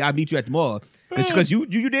 Call me. I'll meet you at the mall. Because you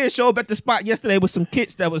did show up at the spot yesterday with some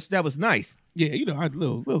kits that was nice. yeah, I had a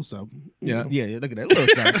little something. Yeah, look at that.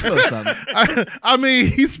 Little something. I mean,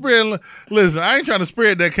 he's spreading. Listen, I ain't trying to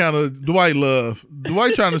spread that kind of Dwight love.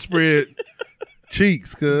 Dwight trying to spread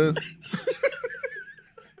cheeks, cuz.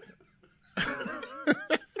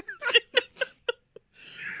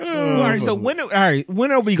 All right, so when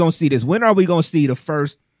are we gonna see this? When are we gonna see the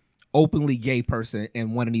first openly gay person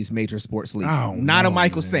in one of these major sports leagues? Not a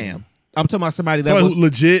Michael Sam. I'm talking about somebody that was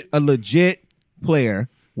legit. a legit player.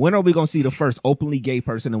 When are we gonna see the first openly gay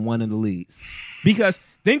person in one of the leagues? Because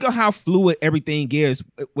think of how fluid everything is.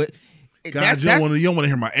 God, you don't want to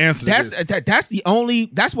hear my answer. That's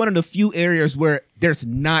one of the few areas where there's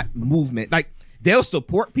not movement. Like they'll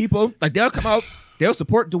support people. Like they'll come out. They'll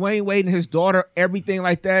support Dwayne Wade and his daughter, everything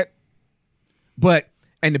like that.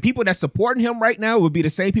 And the people that supporting him right now would be the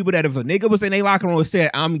same people that if a nigga was in a locker room and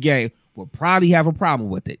said, I'm gay, would probably have a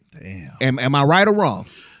problem with it. Damn. Am I right or wrong?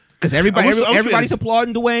 Because everybody's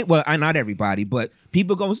applauding Dwayne. Well, not everybody, but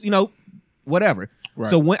people go, whatever.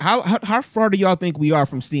 Right. So how far do y'all think we are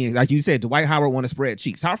from seeing, like you said, Dwight Howard want to spread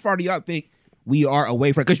cheeks? How far do y'all think we are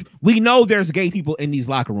away from? Because we know there's gay people in these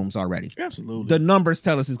locker rooms already. Absolutely. The numbers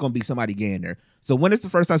tell us it's going to be somebody gay in there. So when is the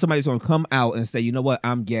first time somebody's going to come out and say, you know what,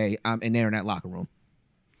 I'm gay, I'm in there in that locker room?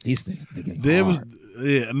 He's thinking hard.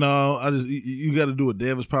 You got to do a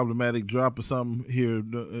Davis problematic drop or something here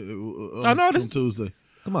on Tuesday.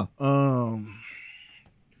 Come on.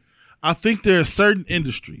 I think there are certain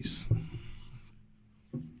industries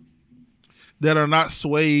that are not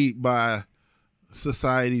swayed by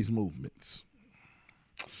society's movements.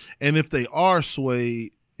 And if they are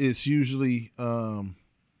swayed, it's usually in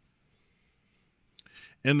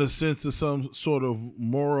the sense of some sort of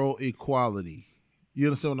moral equality. You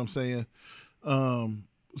understand what I'm saying?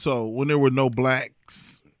 So when there were no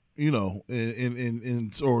blacks,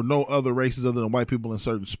 or no other races other than white people in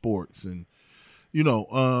certain sports, and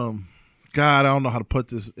God, I don't know how to put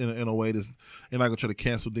this in a way that's, and I'm gonna try to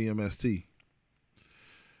cancel DMST.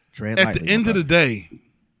 At the end of the day,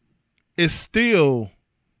 it's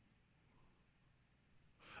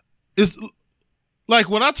like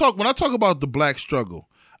when I talk about the black struggle,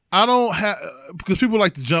 I don't have, because people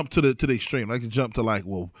like to jump to the extreme, like to jump to like,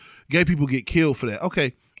 well, gay people get killed for that.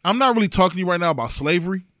 Okay, I'm not really talking to you right now about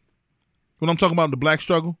slavery. When I'm talking about the black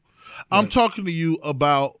struggle, right. I'm talking to you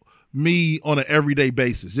about me on an everyday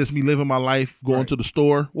basis, just me living my life, going to the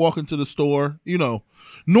store, walking to the store,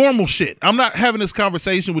 normal shit. I'm not having this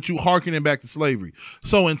conversation with you hearkening back to slavery.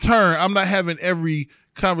 So in turn, I'm not having every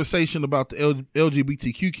conversation about the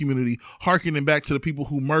LGBTQ community hearkening back to the people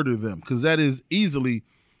who murder them, because that is easily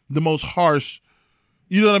the most harsh,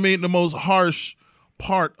 the most harsh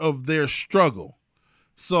part of their struggle.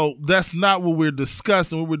 So that's not what we're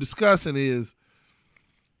discussing. What we're discussing is,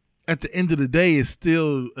 at the end of the day, it's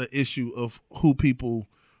still an issue of who people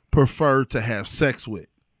prefer to have sex with.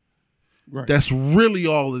 Right. That's really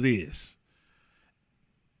all it is.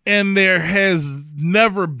 And there has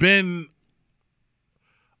never been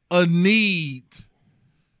a need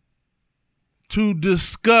to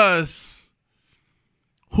discuss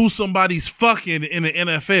who somebody's fucking in the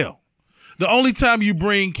NFL. The only time you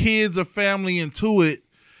bring kids or family into it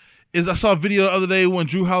is, I saw a video the other day when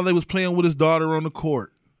Drew Holiday was playing with his daughter on the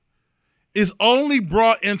court. It's only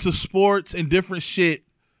brought into sports and different shit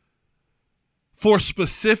for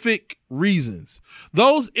specific reasons.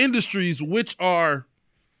 Those industries which are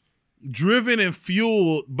driven and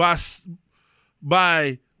fueled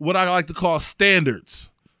by what I like to call standards,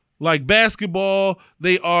 like basketball,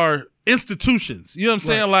 they are institutions. You know what I'm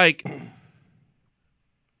saying? Like,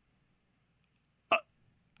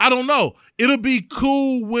 I don't know. It'll be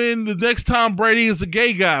cool when the next Tom Brady is a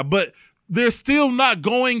gay guy, but they're still not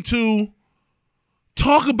going to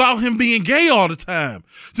talk about him being gay all the time.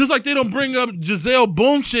 Just like they don't bring up Gisele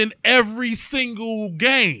Bündchen every single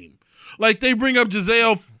game. Like they bring up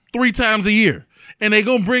Gisele 3 times a year, and they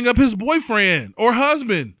gonna bring up his boyfriend or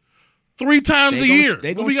husband 3 times a year.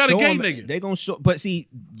 We got a gay nigga. They gonna show, but see,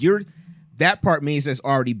 that part means it's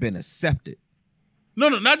already been accepted. No,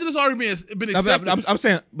 not that it's already been accepted. I'm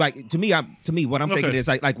saying, like, to me, what I'm taking is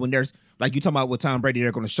like when there's, like, you talking about with Tom Brady,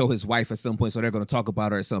 they're going to show his wife at some point, so they're going to talk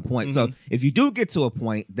about her at some point. So if you do get to a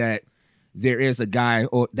point that there is a guy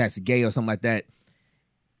or that's gay or something like that,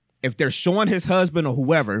 if they're showing his husband or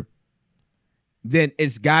whoever, then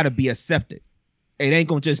it's got to be accepted. It ain't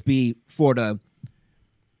going to just be for the,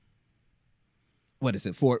 what is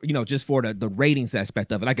it for? Just for the ratings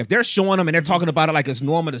aspect of it. Like if they're showing them and they're talking about it like it's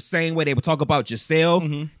normal, the same way they would talk about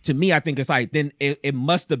Giselle. To me, I think it's like then it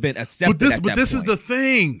must have been accepted. But this is the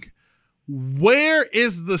thing. Where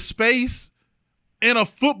is the space in a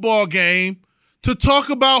football game to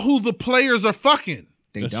talk about who the players are fucking?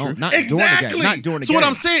 They don't. Not during the game. Not during the game. So what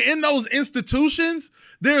I'm saying, in those institutions,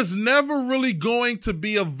 there's never really going to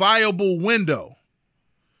be a viable window.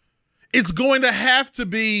 It's going to have to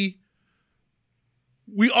be,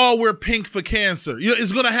 we all wear pink for cancer.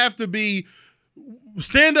 It's going to have to be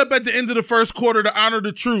stand up at the end of the first quarter to honor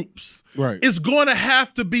the troops. Right. It's going to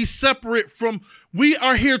have to be separate from, we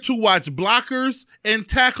are here to watch blockers and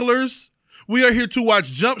tacklers. We are here to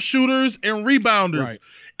watch jump shooters and rebounders. Right.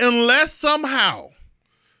 Unless somehow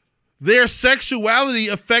their sexuality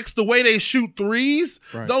affects the way they shoot threes,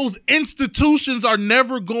 those institutions are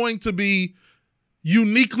never going to be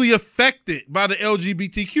uniquely affected by the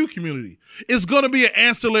LGBTQ community. It's going to be an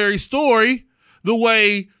ancillary story the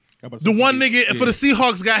way the one nigga for the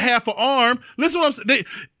Seahawks got half an arm. Listen to what I'm saying.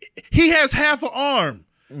 He has half an arm.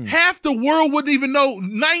 Half the world wouldn't even know,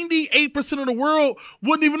 98% of the world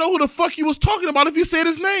wouldn't even know who the fuck he was talking about if you said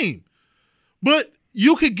his name. But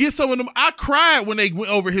you could get some of them. I cried when they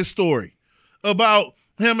went over his story about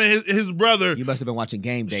him and his brother. You must have been watching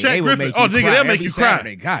Game Day. Shaq Griffin. They'll make you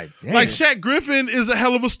cry. God damn. Like Shaq Griffin is a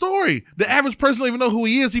hell of a story. The average person don't even know who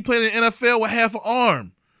he is. He played in the NFL with half an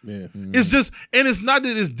arm. Yeah. It's just, and it's not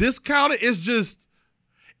that it's discounted. It's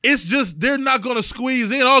just they're not going to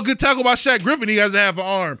squeeze in. Oh, good tackle by Shaq Griffin. He has a half an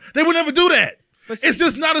arm. They would never do that. See, it's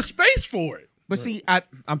just not a space for it. But see, I'm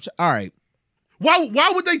all right.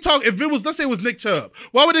 Why would they talk if it was, let's say it was Nick Chubb?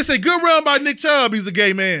 Why would they say good run by Nick Chubb? He's a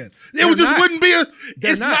gay man. Wouldn't be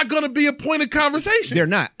it's not going to be a point of conversation. They're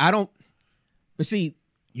not. But see,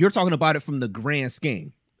 you're talking about it from the grand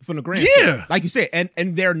scheme. From the grand scheme. Like you said,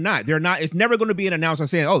 and they're not. It's never going to be an announcer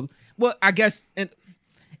saying, oh, well, I guess, and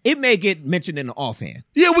it may get mentioned in the offhand.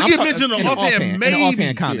 Yeah, we get mentioned in the offhand, maybe. In the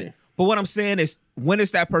offhand comment. Yeah. But what I'm saying is, when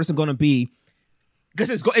is that person going to be? Because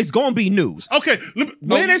it's going to be news. Okay.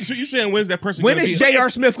 You're saying when's that person when is J.R.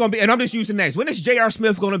 Smith going to be, and I'm just using names, when is J.R.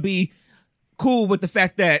 Smith going to be cool with the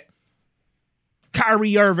fact that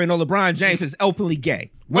Kyrie Irving or LeBron James is openly gay?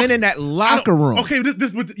 When in that locker room? Okay,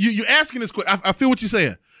 you're asking this question. I feel what you're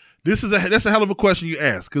saying. That's a hell of a question you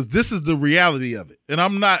ask, because this is the reality of it. And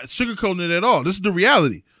I'm not sugarcoating it at all. This is the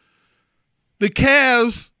reality. The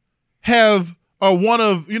Cavs are one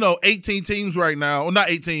of 18 teams right now, or not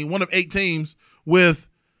 18, one of 8 teams with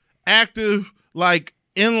active, like,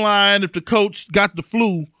 in line, if the coach got the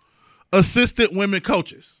flu, assistant women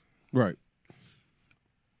coaches. Right.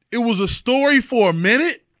 It was a story for a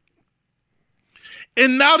minute,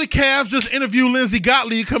 and now the Cavs just interviewed Lindsey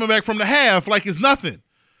Gottlieb coming back from the half like it's nothing.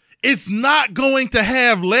 It's not going to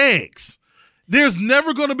have legs. There's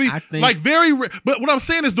never going to be, but what I'm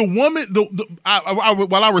saying is the woman,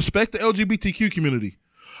 while I respect the LGBTQ community,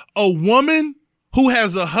 a woman who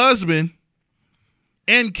has a husband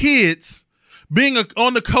and kids being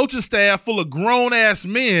on the coaching staff full of grown-ass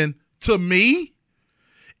men, to me,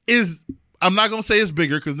 is, I'm not going to say it's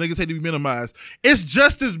bigger because niggas hate to be minimized. It's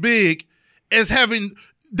just as big as having,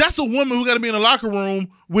 that's a woman who got to be in a locker room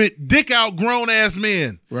with dick out grown-ass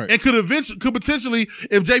men. Right. And could potentially,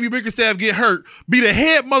 if J.B. Bickerstaff get hurt, be the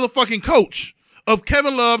head motherfucking coach of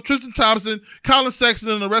Kevin Love, Tristan Thompson, Colin Sexton,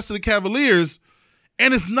 and the rest of the Cavaliers.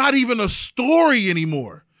 And it's not even a story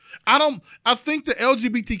anymore. I think the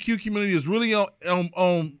LGBTQ community is really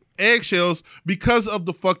on eggshells because of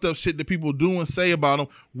the fucked up shit that people do and say about them,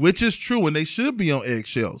 which is true, and they should be on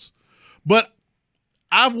eggshells. But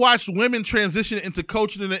I've watched women transition into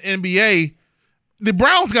coaching in the NBA. The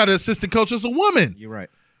Browns got an assistant coach as a woman. You're right.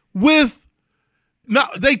 Now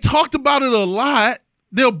they talked about it a lot.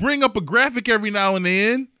 They'll bring up a graphic every now and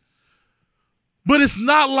then, but it's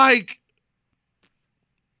not like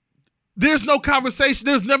there's no conversation.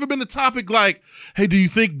 There's never been a topic like, "Hey, do you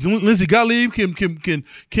think Lindsey Gottlieb can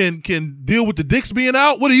deal with the dicks being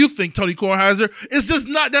out? What do you think, Tony Kornheiser?" It's just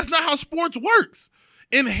not. That's not how sports works.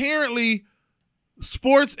 Inherently,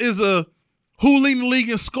 sports is a who leading the league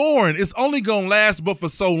in scoring. It's only gonna last but for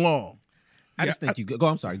so long. I just think you go.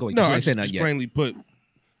 I'm sorry. Go ahead. No, I just plainly put,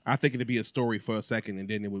 I think it'd be a story for a second, and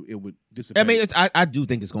then it would disappear. I mean, I do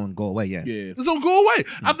think it's going to go away. Yeah. It's gonna go away.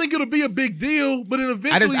 I think it'll be a big deal, but then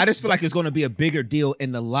eventually, I just feel like it's going to be a bigger deal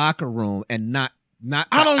in the locker room and not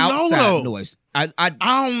I don't know, outside though. noise. I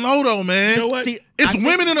don't know though, man. You know what? See, It's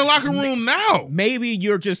women in the locker room now. Maybe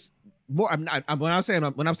you're just more. When I'm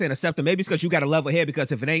saying accepting, maybe it's because you got a level head.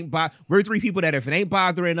 Because if it ain't we're three people that if it ain't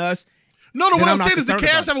bothering us. No, then what I'm not saying is the concerned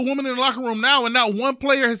Cavs about have a woman in the locker room now, and not one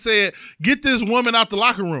player has said, "Get this woman out the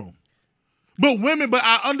locker room." But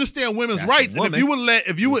I understand women's That's rights. a And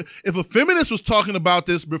if a feminist was talking about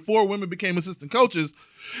this before women became assistant coaches,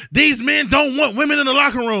 these men don't want women in the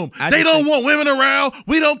locker room. They don't want women around.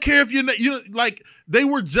 We don't care if you like. They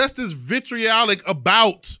were just as vitriolic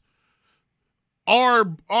about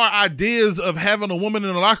our ideas of having a woman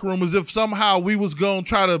in the locker room as if somehow we was gonna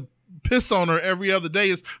try to piss on her every other day.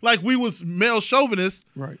 It's like we was male chauvinists,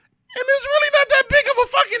 right? And it's really not that big of a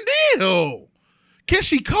fucking deal. Can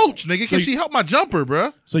she coach, nigga? Can she help my jumper,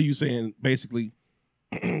 bruh? So you saying basically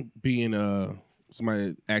being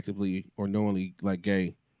somebody actively or knowingly like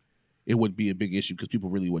gay, it would be a big issue because people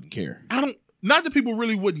really wouldn't care. Not that people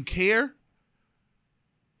really wouldn't care.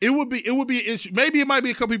 It would be an issue. Maybe it might be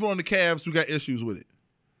a couple people on the Cavs who got issues with it.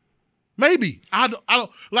 Maybe. I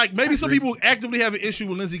don't like maybe some people actively have an issue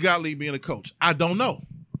with Lindsey Gottlieb being a coach. I don't know.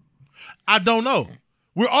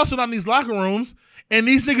 We're also not in these locker rooms. And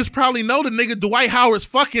these niggas probably know the nigga Dwight Howard's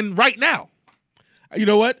fucking right now. You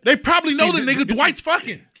know what? They probably know the nigga Dwight's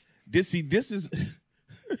fucking. This is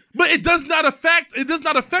But it does not affect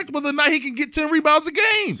whether or not he can get 10 rebounds a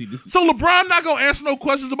game. So LeBron not gonna answer no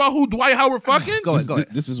questions about who Dwight Howard fucking? Go ahead.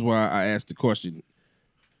 This is why I asked the question.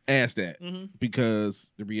 Ask that.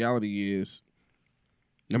 Because the reality is,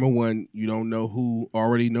 number one, you don't know who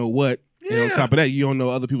already know what. Yeah. And on top of that, you don't know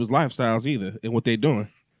other people's lifestyles either and what they're doing.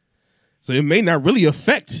 So it may not really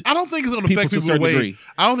affect. I don't think it's going to affect people to a certain degree.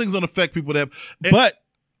 I don't think it's going to affect people that. But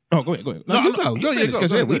go ahead. Go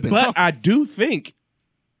ahead. But I do think,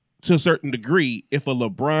 to a certain degree, if a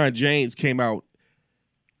LeBron James came out,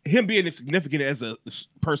 him being significant as a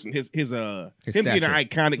person, his him stature. being an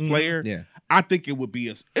iconic player, I think it would be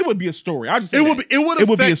a story. I just it would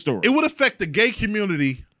be a story. It would affect the gay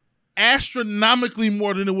community astronomically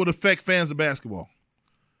more than it would affect fans of basketball.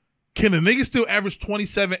 Can a nigga still average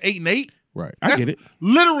 27, 8, and 8? Right. I get it.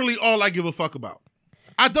 Literally all I give a fuck about.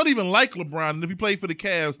 I don't even like LeBron, and if he played for the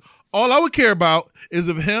Cavs, all I would care about is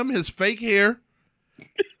of him, his fake hair,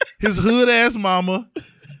 his hood-ass mama.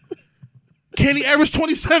 Can he average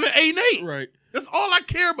 27, 8, and 8? Right. That's all I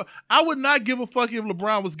care about. I would not give a fuck if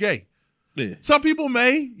LeBron was gay. Yeah. Some people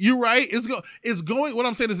may. You're right. It's going. What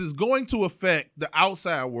I'm saying is it's going to affect the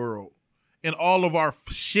outside world and all of our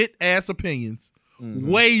shit-ass opinions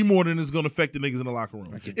way more than it's going to affect the niggas in the locker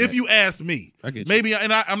room. If you ask me. I get you. Maybe,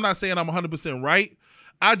 and I'm not saying I'm 100% right.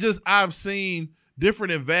 I've seen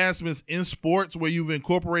different advancements in sports where you've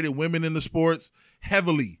incorporated women into sports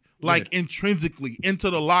heavily, like intrinsically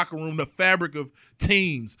into the locker room, the fabric of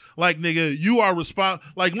teams. Like, nigga, you are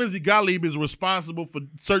like Lindsey Gottlieb is responsible for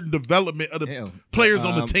certain development of the players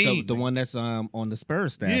on the team. The one that's on the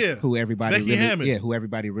Spurs staff, who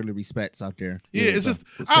everybody really respects out there. It's just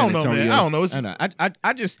I don't know, man. I don't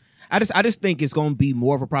know. I just think it's going to be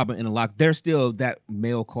more of a problem in the locker. There's still that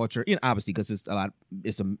male culture, obviously, because it's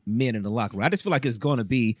a men in the locker room. I just feel like it's going to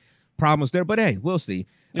be problems there, but hey, we'll see.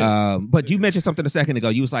 But you mentioned something a second ago.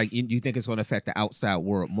 You was like, you think it's going to affect the outside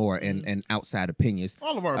world more and outside opinions.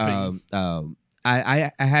 All of our opinions.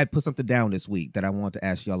 I had put something down this week that I wanted to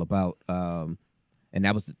ask y'all about, and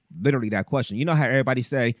that was literally that question. You know how everybody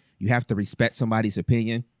say you have to respect somebody's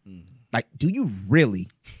opinion? Like, do you really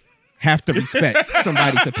have to respect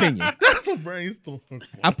somebody's opinion? That's a brainstorm.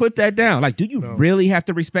 I put that down. Like, do you really have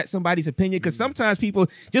to respect somebody's opinion? Because sometimes people,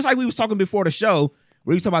 just like we was talking before the show,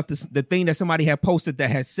 we were talking about the thing that somebody had posted that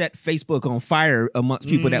has set Facebook on fire amongst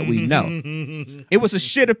people that we know. It was a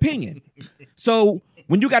shit opinion. So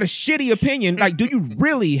when you got a shitty opinion, like, do you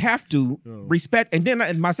really have to respect? And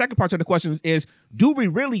then my second part of the question is, do we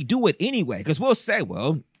really do it anyway? Because we'll say,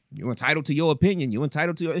 well, you're entitled to your opinion. You're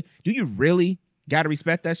entitled to do you really got to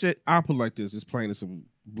respect that shit? I'll put it like this. It's plain as some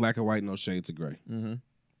black and white, no shades of gray.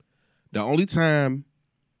 The only time,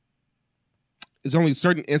 there's only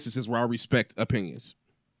certain instances where I respect opinions.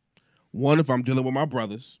 One, if I'm dealing with my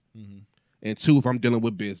brothers, and two, if I'm dealing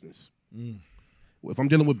with business. If I'm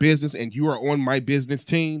dealing with business and you are on my business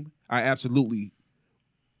team, I absolutely,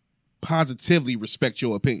 positively respect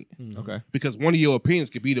your opinion. Okay. Because one of your opinions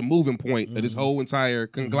could be the moving point of this whole entire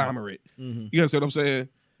conglomerate. You understand what I'm saying?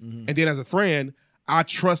 And then as a friend, I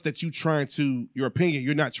trust that your opinion,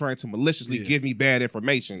 you're not trying to maliciously give me bad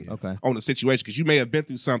information on the situation, because you may have been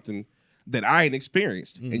through something that I ain't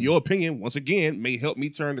experienced. And your opinion, once again, may help me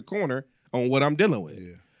turn the corner on what I'm dealing with.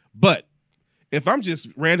 Yeah. But if I'm just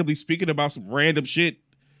randomly speaking about some random shit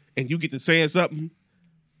and you get to saying something,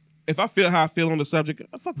 if I feel how I feel on the subject,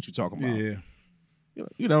 fuck what you talking about. Yeah.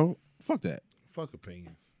 You know, fuck that. Fuck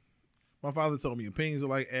opinions. My father told me opinions are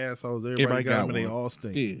like assholes. Everybody Everybody got them and they one. all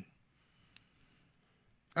stink. Yeah.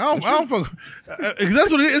 I don't fuck because that's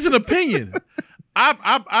what it is. It's an opinion.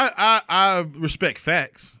 I respect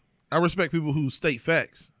facts. I respect people who state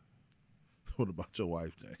facts. What about your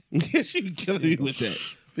wife, Jay? Yeah, she be killing me with that.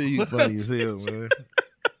 Feel you funny as hell, man.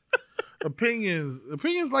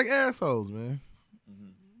 Opinions like assholes, man.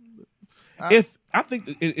 If I think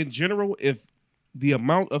that in general, if the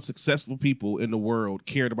amount of successful people in the world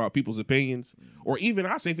cared about people's opinions, or even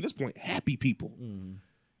I say for this point, happy people,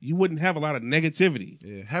 you wouldn't have a lot of negativity.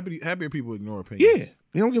 Yeah, happier people ignore opinions. Yeah,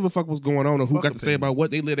 they don't give a fuck what's going on or who Fuck got to say about opinions.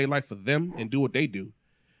 what they live their life for them and do what they do.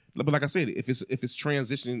 But like I said, if it's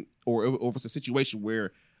transition or if it's a situation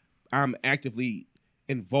where I'm actively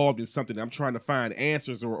involved in something, I'm trying to find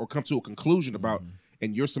answers or come to a conclusion about,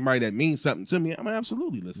 and you're somebody that means something to me, I'm gonna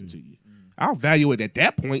absolutely listen to you. I'll value it at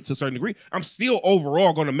that point to a certain degree. I'm still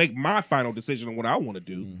overall going to make my final decision on what I want to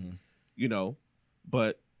do, you know.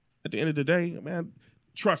 But at the end of the day, man,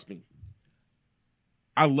 trust me.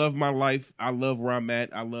 I love my life. I love where I'm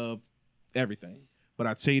at. I love everything. But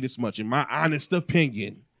I tell you this much, in my honest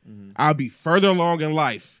opinion, I'll be further along in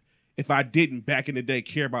life if I didn't back in the day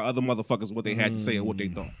care about other motherfuckers, what they had to say or what they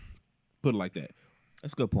thought. Put it like that.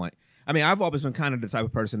 That's a good point. I mean, I've always been kind of the type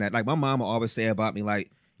of person that, like, my mom will always say about me, like,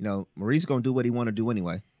 you know, Maurice gonna do what he want to do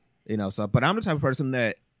anyway, you know. So, but I'm the type of person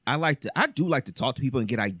that I do like to talk to people and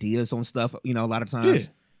get ideas on stuff. You know, a lot of times,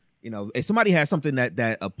 you know, if somebody has something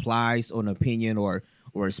that applies on an opinion or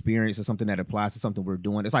experience or something that applies to something we're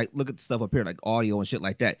doing, it's like, look at the stuff up here, like audio and shit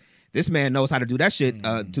like that. This man knows how to do that shit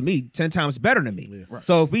to me 10 times better than me. Yeah. Right.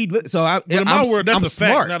 So if we, but in my word, that's I'm a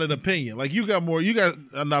smart. fact, not an opinion. Like you got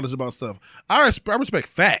knowledge about stuff. I respect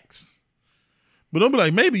facts. But don't be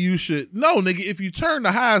like, maybe you should. No, nigga, if you turn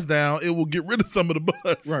the highs down, it will get rid of some of the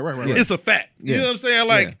buzz. Right. Yeah. It's a fact. Yeah. You know what I'm saying?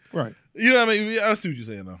 Like, Right. You know what I mean? I see what you're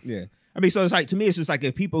saying, though. Yeah. I mean, so it's like, to me, it's just like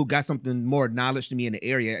if people got something more knowledge to me in the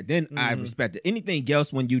area, then I respect it. Anything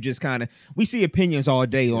else when you just kind of, we see opinions all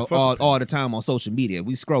day, all the time on social media.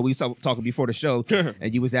 We scroll, we saw talking before the show,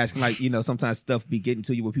 and you was asking, like, you know, sometimes stuff be getting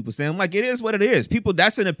to you what people say. I'm like, it is what it is. People,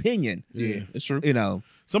 that's an opinion. Yeah, it's true. You know.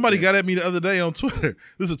 Somebody got at me the other day on Twitter.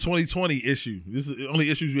 This is a 2020 issue. This is the only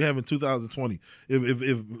issues you have in 2020.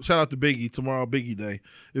 If shout out to Biggie, tomorrow Biggie Day.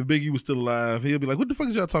 If Biggie was still alive, he'll be like, what the fuck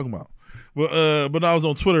is y'all talking about? But I was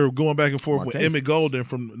on Twitter going back and forth with Emmett Golden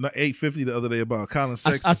from 850 the other day about Colin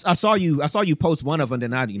Sexton. I saw you post one of them,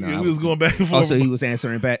 then we was going back and forth. Also, he was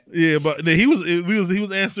answering back. Yeah, but he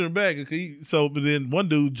was answering back. But then one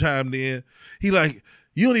dude chimed in. He like,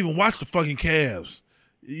 you don't even watch the fucking Cavs.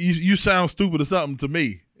 You sound stupid or something to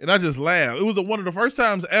me. And I just laughed. It was one of the first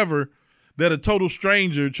times ever that a total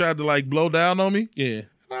stranger tried to like blow down on me. Yeah.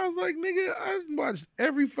 And I was like, nigga, I watched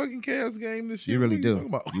every fucking Cavs game this year. You really do.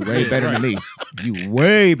 You way better than me. You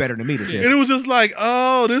way better than me this year. And it was just like,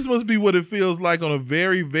 oh, this must be what it feels like on a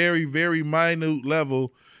very, very, very minute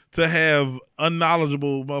level to have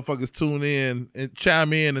unknowledgeable motherfuckers tune in and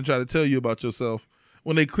chime in and try to tell you about yourself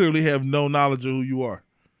when they clearly have no knowledge of who you are.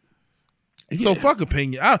 Yeah. So fuck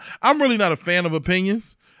opinion. I'm really not a fan of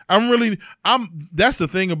opinions. That's the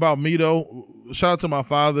thing about me though. Shout out to my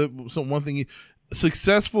father. One thing,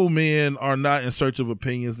 successful men are not in search of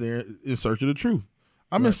opinions. They're in search of the truth.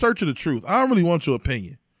 I'm in search of the truth. I don't really want your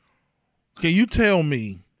opinion. Can you tell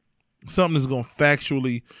me something that's going to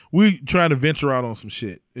factually, we trying to venture out on some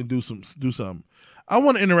shit and do something. I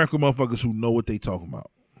want to interact with motherfuckers who know what they talking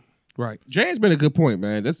about. Right. James made a good point,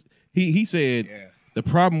 man. He said the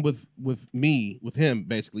problem with him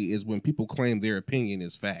basically is when people claim their opinion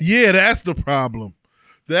is fact. Yeah, that's the problem.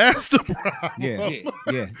 That's the problem.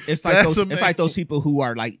 Yeah. It's like those people who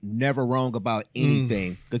are like never wrong about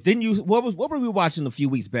anything. Because didn't you? What were we watching a few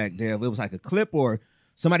weeks back, Dave? It was like a clip or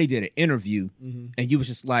somebody did an interview, and you was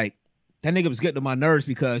just like, that nigga was getting on my nerves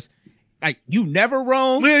because, like, you never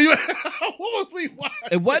wrong. What was we watching?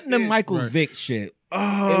 It wasn't the Michael Vick shit.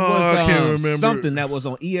 Oh, it was I can't remember. something that was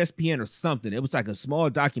on ESPN or something. It was like a small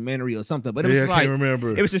documentary or something. But it was I can't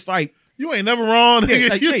remember. It was just like, you ain't never wrong. Yeah,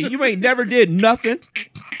 like, you ain't never did nothing.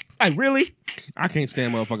 Like, really? I can't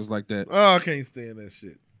stand motherfuckers like that. Oh, I can't stand that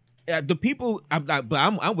shit. The people,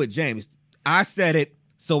 I'm with James. I said it,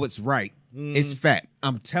 so it's right. It's fact.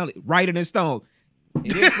 I'm telling you, write it in stone.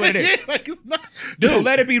 It is what it is. Like it's not, so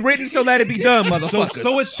let it be written, so let it be done, motherfucker.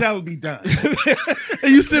 So it shall be done.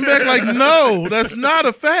 And you sit back like, no, that's not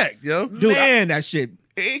a fact, yo. Dude, that shit.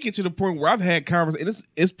 it gets to the point where I've had conversations, and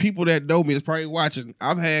it's people that know me that's probably watching.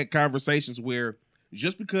 I've had conversations where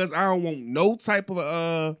just because I don't want no type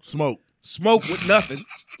of smoke with nothing,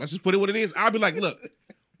 let's just put it what it is. I'll be like, look,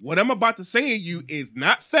 what I'm about to say to you is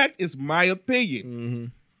not fact, it's my opinion. Mm-hmm.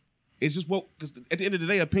 It's just because at the end of the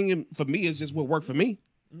day, opinion for me is just what worked for me.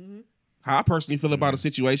 Mm-hmm. How I personally feel about a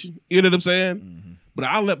situation. You know what I'm saying? Mm-hmm. But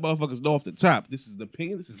I'll let motherfuckers know off the top, this is an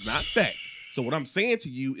opinion, this is not fact. So what I'm saying to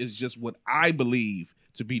you is just what I believe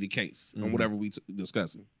to be the case on whatever we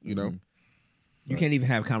discussing, you know? You can't even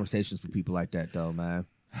have conversations with people like that, though, man.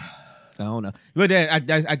 I don't know. But then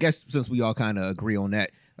I guess since we all kind of agree on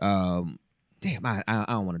that, damn, I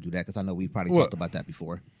don't want to do that because I know we probably talked about that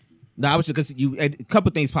before. No, I was just because a couple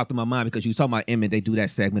of things popped in my mind because you was talking about Emmett. They do that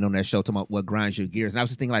segment on that show talking about what grinds your gears, and I was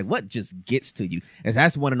just thinking like, what just gets to you? And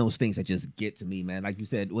that's one of those things that just get to me, man. Like you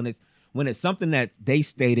said, when it's something that they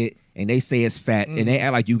stated and they say it's fact and they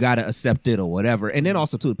act like you gotta accept it or whatever, and then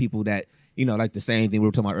also to the people that like the same thing we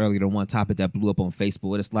were talking about earlier, the one topic that blew up on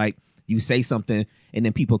Facebook. It's like you say something and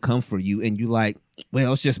then people come for you and you like,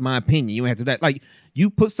 well, it's just my opinion. You don't have to that. Like you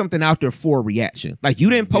put something out there for a reaction. Like you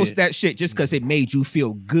didn't post that shit just because it made you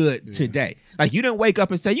feel good today. Like you didn't wake up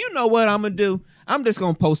and say, you know what I'm gonna do? I'm just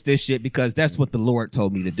gonna post this shit because that's what the Lord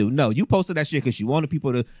told me to do. No, you posted that shit because you wanted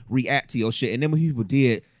people to react to your shit. And then when people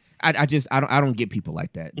did, I don't get people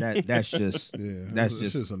like that. That's just that's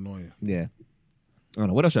just annoying. Yeah. I don't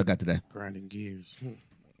know. What else y'all got today? Grinding gears.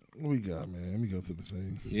 What we got, man? Let me go to the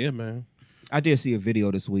thing. Yeah, man. I did see a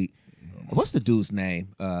video this week. What's the dude's name?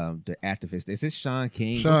 The activist. Is it Sean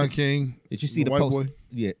King? Sean King. Did you see the white post? boy?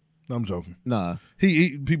 Yeah. No, I'm joking. Nah.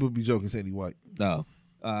 He people be joking saying he white. No.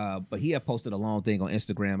 But he had posted a long thing on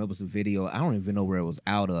Instagram. It was a video. I don't even know where it was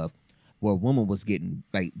out of, where a woman was getting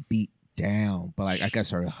like beat down. But like I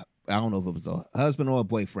guess I don't know if it was a husband or a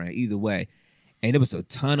boyfriend. Either way. And it was a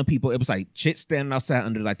ton of people. It was like chicks standing outside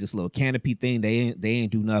under like this little canopy thing. They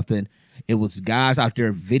ain't do nothing. It was guys out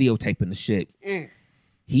there videotaping the shit.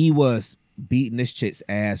 He was beating this chick's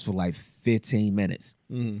ass for like 15 minutes.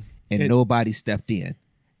 And nobody stepped in.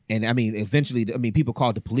 And I mean, eventually, people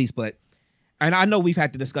called the police, and I know we've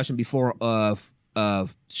had the discussion before of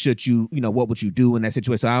should you, what would you do in that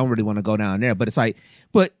situation? So I don't really want to go down there, but it's like,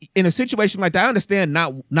 but in a situation like that, I understand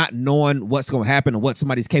not knowing what's going to happen and what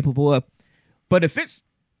somebody's capable of. But if it's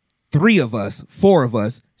 3 of us, 4 of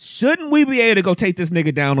us, shouldn't we be able to go take this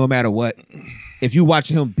nigga down no matter what? If you watch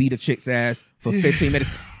him beat a chick's ass for 15 minutes,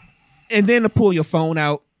 and then to pull your phone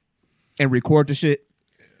out and record the shit.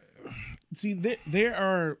 See, there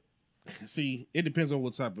are. See, it depends on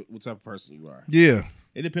what type of person you are. Yeah,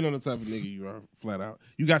 it depends on the type of nigga you are. Flat out,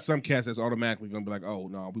 you got some cats that's automatically gonna be like, "Oh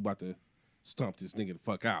no, we about to stomp this nigga the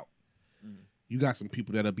fuck out." You got some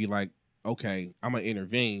people that'll be like, okay, I'm gonna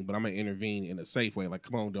intervene, but I'm gonna intervene in a safe way. Like,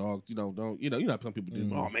 come on, dog, don't you know some people do.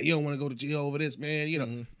 Oh man, you don't want to go to jail over this,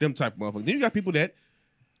 man. Them type of motherfuckers. Then you got people that,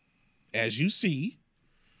 as you see,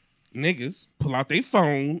 niggas pull out their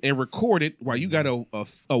phone and record it while you got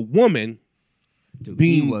a woman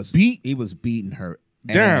being beat. He was beating her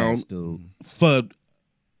down, ass, dude. For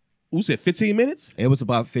who said 15 minutes? It was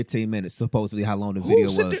about 15 minutes, supposedly how long the video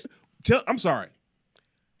was. I'm sorry.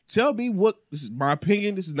 Tell me what, this is my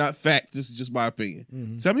opinion, this is not fact, this is just my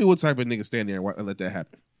opinion. Tell me what type of nigga stand there and let that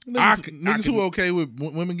happen. Niggas who are okay with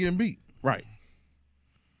women getting beat. Right.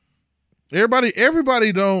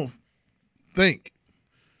 Everybody don't think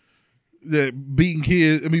that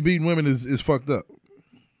beating women is fucked up.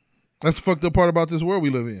 That's the fucked up part about this world we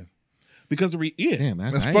live in. Because damn,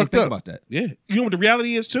 man, that's I fucked up about that. Yeah. You know what the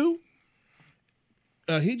reality is too?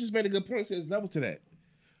 He just made a good point, says level to that.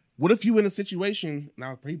 What if you in a situation,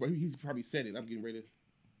 now he probably said it, I'm getting ready to.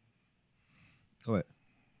 Go ahead.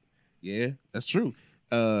 Yeah, that's true.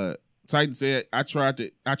 Titan said, I tried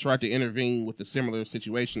to intervene with a similar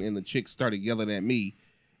situation and the chick started yelling at me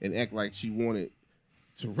and act like she wanted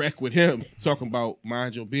to wreck with him, talking about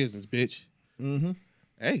mind your business, bitch. Mm-hmm.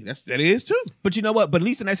 Hey, that is too. But you know what? But at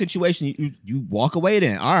least in that situation, you walk away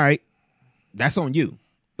then. All right. That's on you.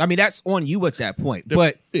 I mean, that's on you at that point.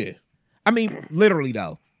 But yeah. I mean, literally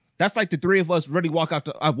though. That's like the 3 of us really walk out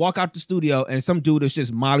the studio and some dude is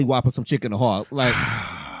just mollywopping some chick in the hall. Like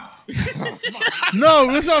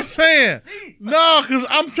no, that's what I'm saying. No, because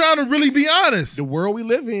I'm trying to really be honest. The world we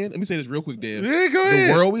live in, let me say this real quick, Dave. Yeah, go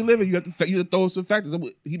ahead. The world we live in, you have to throw some factors.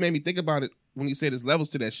 He made me think about it when he said there's levels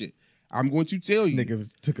to that shit. I'm going to tell you.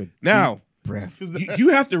 Nigga took a now, breath. You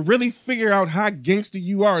have to really figure out how gangster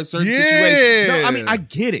you are in certain situations. No, I mean, I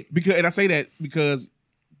get it. And I say that because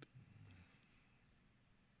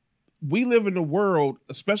we live in a world,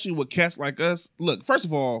 especially with cats like us. Look, first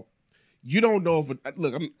of all, you don't know if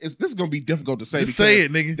this is going to be difficult to say. Just say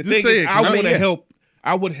it, nigga. The Just thing say is, it. I want to help.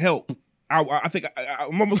 I would help. I think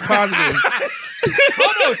I'm almost positive.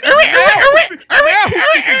 Hold on. Now who's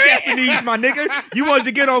speaking Japanese, my nigga? You wanted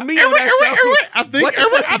to get on me on that show? I think What the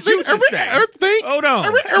fuck did you just say? everything. Hold on.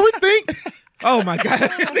 Everything. Oh my god.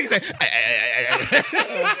 Nigga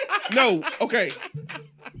say, No, okay.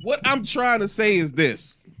 What I'm trying to say is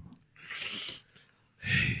this.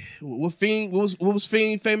 What was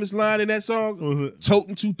Fiend famous line in that song?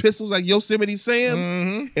 Toting 2 pistols like Yosemite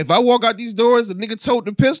Sam. If I walk out these doors, a nigga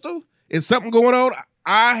toting a pistol, and something going on,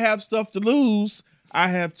 I have stuff to lose. I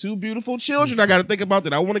have 2 beautiful children I got to think about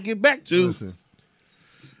that I want to get back to. Listen.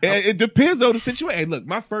 And it depends on the situation. Hey, look,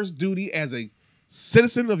 my first duty as a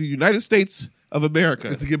citizen of the United States of America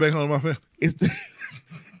Is to get back home to my family. is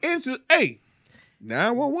to, hey,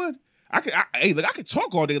 911. I can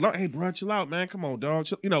talk all day long. Hey, bro, chill out, man. Come on, dog.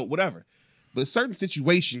 Chill, whatever. But certain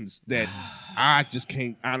situations that I just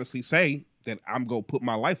can't honestly say that I'm gonna put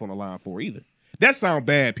my life on the line for either. That sound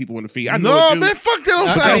bad, people in the feed. I know No, it do. man, fuck that.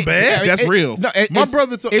 Don't sound bad. That's real. No, My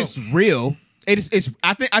brother told- it's real. It's.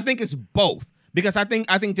 I think it's both. Because I think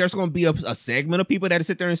there's going to be a segment of people that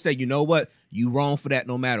sit there and say, you know what, you wrong for that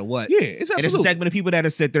no matter what. Yeah, it's And there's a absolute. segment of people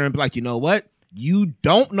that sit there and be like, you know what, you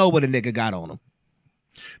don't know what a nigga got on him.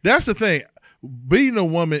 That's the thing. Beating a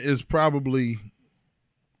woman is probably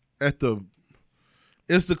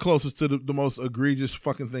it's the closest to the most egregious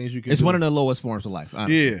fucking things you can do. It's one of the lowest forms of life.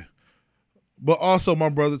 Honestly. Yeah. But also, my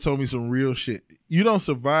brother told me some real shit. You don't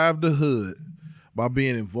survive the hood by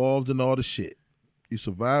being involved in all the shit. You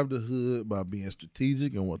survive the hood by being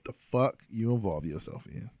strategic and what the fuck you involve yourself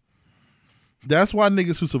in. That's why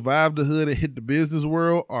niggas who survive the hood and hit the business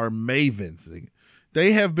world are mavens.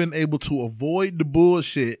 They have been able to avoid the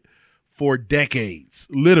bullshit for decades,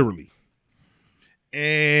 literally.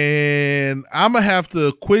 And I'm going to have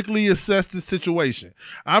to quickly assess the situation.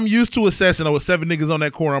 I'm used to assessing, with 7 niggas on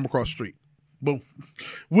that corner, I'm across the street. Boom.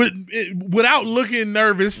 Without looking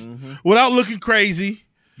nervous, without looking crazy.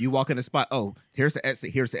 You walk in the spot, oh, here's the exit,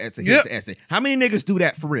 here's the exit, Yep. here's the exit. How many niggas do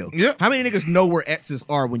that for real? Yep. How many niggas know where exits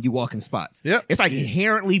are when you walk in spots? Yep. It's like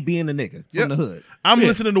inherently being a nigga from Yep. the hood. I'm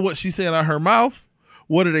listening to what she's saying out her mouth.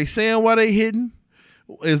 What are they saying while they hitting?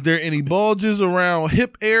 Is there any bulges around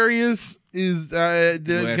hip areas? Is can I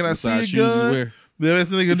what size see shoes a you gun? wear? Yeah, that's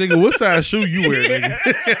the nigga, what size shoe you wear, nigga?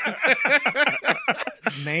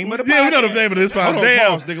 Name of the Yeah, we know the podcast. name of this podcast. Hold on,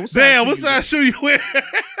 Damn, pause, nigga. What size damn, shoe what you size shoe you wear?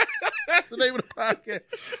 That's the name of the podcast.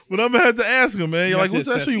 But I'm gonna have to ask him, man. You're You like, have what to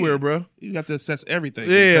size assess shoe you it. wear, bro? You got to assess everything.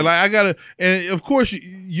 Yeah, like I gotta, and of course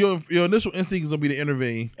your initial instinct is gonna be to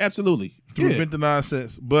intervene absolutely. to Yeah. prevent the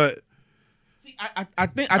nonsense. But See, I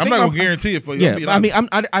think I'm not gonna guarantee it for you. Yeah, I'm being I mean,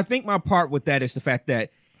 honest. I think my part with that is the fact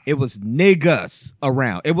that it was niggas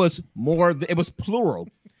around. It was it was plural,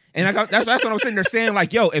 and that's what I'm sitting there saying.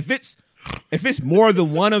 Like, yo, if it's more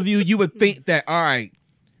than one of you, you would think that all right,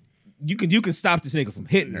 you can stop this nigga from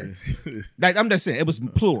hitting her. Like, I'm just saying, it was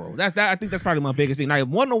plural. I think that's probably my biggest thing. Now,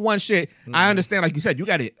 1-on-1 shit, I understand. Like you said, you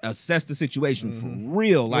got to assess the situation for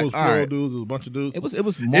real. It Like, was all plural right, dudes, it was a bunch of dudes. it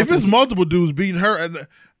was multiple. If it's multiple dudes beating her, and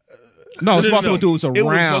no, it's no, multiple no. dudes It was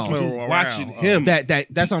around. multiple dudes Around. watching him.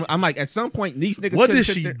 That's I'm like, at some point these niggas. what couldn't did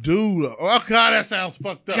sit she there- do? Though? Oh God, that sounds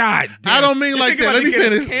fucked up. God damn. I don't mean This like nigga that. about Let to me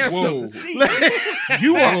get his finish. cancer.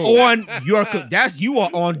 You are on you are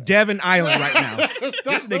on Devon Island right now.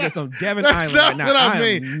 This nigga's on Devon That's Island not right now. what I am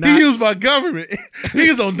mean. not- He used my government. He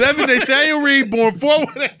was on Devin Nathaniel Reed, born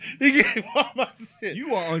forward. He gave all my shit.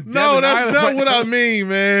 You are on Devon No, that's Island not right what now. I mean,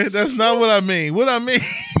 man. That's not what I mean. What I mean,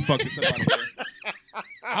 Fuck this up out of here.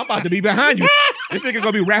 I'm about to be behind you. This nigga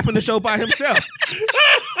gonna be rapping the show by himself.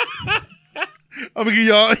 I'm gonna give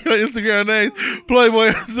y'all your Instagram names.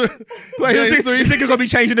 Playboy. Play, James this nigga gonna be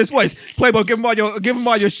changing his voice. Playboy, give him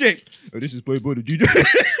all your shit. Oh, this is Playboy the DJ.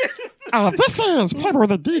 This is Playboy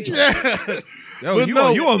the DJ. Yeah. Yo, But no.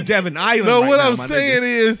 you on Devon Island. No, right what now, I'm my saying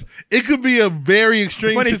nigga. is, it could be a very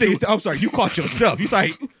extreme Funny thing situation. is, I'm sorry, you caught yourself. You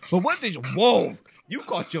like, but what did you? Whoa, you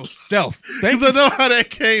caught yourself. Thank Because I you. know how that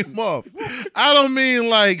came off. I don't mean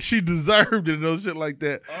like she deserved it and no shit like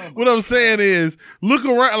that. What I'm saying is, look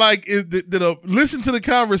around. Like, listen to the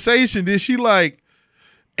conversation. Did she like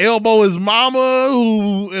elbow his mama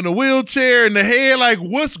who in a wheelchair in the head? Like,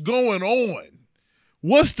 what's going on?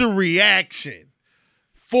 What's the reaction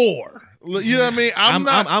for? You know what I mean?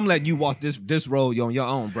 I'm letting you walk this road on your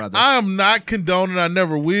own, brother. I am not condoning. I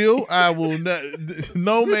never will. I will not.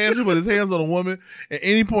 No man should put his hands on a woman at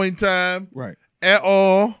any point in time, Right. at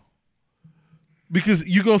all, because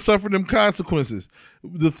you're gonna suffer them consequences.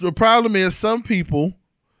 The problem is some people,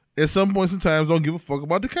 at some points in time, don't give a fuck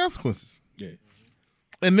about the consequences. Yeah.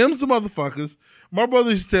 And them's the motherfuckers. My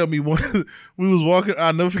brother used to tell me when we was walking.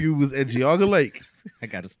 I never forget. We was at Geauga Lake. I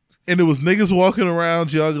got to. and there was niggas walking around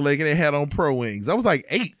Geauga Lake and they had on Pro Wings. I was like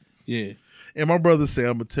 8. Yeah. And my brother said,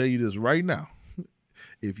 I'm going to tell you this right now.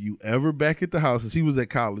 If you ever back at the house, since he was at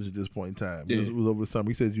college at this point in time, it was over the summer.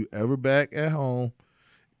 He said, you ever back at home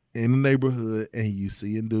in the neighborhood and you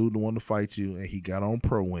see a dude want to fight you and he got on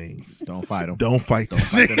Pro Wings, Don't fight him. don't fight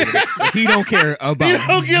this nigga. 'Cause he don't care about He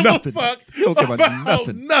don't give nothing. a fuck He don't care about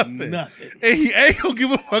nothing. Nothing. And he ain't gonna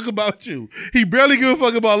give a fuck about you. He barely give a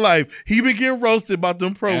fuck about life. He been getting roasted about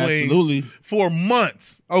them Pro Absolutely. Wings for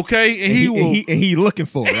months. Okay, and he looking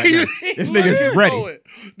for it. Right now. This nigga's ready.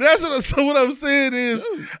 That's what I'm saying is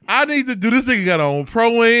I need to do this. Nigga got on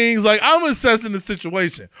Pro Wings. Like, I'm assessing the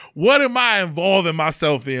situation. What am I involving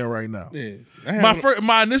myself in right now? Yeah.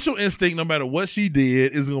 My initial instinct, no matter what she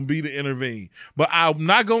did, is gonna be to intervene. But I'm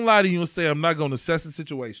not gonna lie to you and say I'm not gonna assess the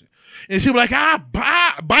situation. And she'll be like,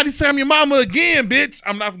 body slam your mama again, bitch.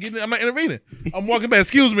 I'm not intervening. I'm walking back.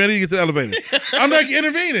 Excuse me, I need to get to the elevator. I'm not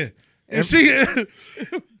intervening. If she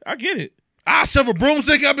I get it. I shove a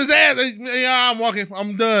broomstick up his ass. Yeah, I'm walking.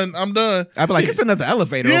 I'm done. I'd be like, it's another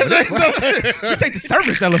elevator. Yeah, over there. You take the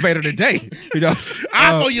service elevator today. You know,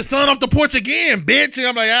 I throw your son off the porch again, bitch. And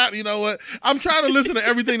I'm like, you know what? I'm trying to listen to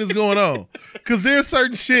everything that's going on because there's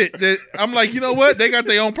certain shit that I'm like, you know what? They got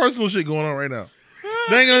their own personal shit going on right now.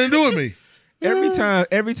 They ain't gonna do with me.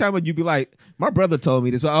 Every time when you be like, my brother told me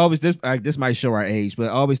this. I always this might show our age, but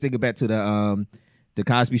I always think back to the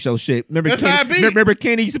Cosby Show shit. Remember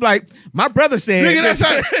Kenny used to be like, my brother said. Nigga, that's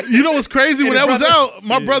how, you know what's crazy? When that was out,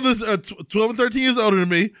 my brother's 12 and 13 years older than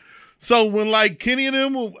me. So when like Kenny and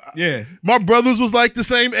them, my brothers was like the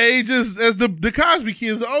same age as the Cosby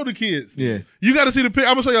kids, the older kids. Yeah. You got to see the picture.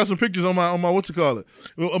 I'm gonna show y'all some pictures on my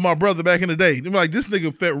of my brother back in the day. They were like, this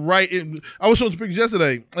nigga fit right in. I was showing some pictures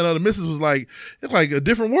yesterday, and the missus was like, it's like a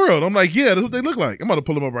different world. I'm like, yeah, that's what they look like. I'm about to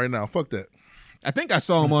pull them up right now. Fuck that. I think I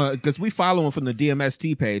saw him on because we follow him from the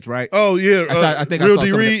DMST page, right? Oh yeah, I think Real I saw D.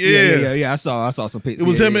 some. Reed, Yeah. I saw some pictures. It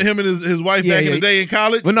was him and his wife back in the day in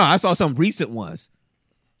college. Well, no, I saw some recent ones.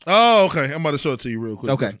 Oh, okay. I'm about to show it to you real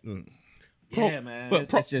quick. Okay. Yeah, man.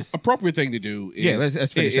 But It's just appropriate thing to do is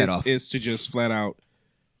let's finish that off. Is to just flat out.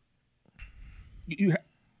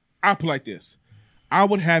 I'll put it like this: I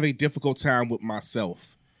would have a difficult time with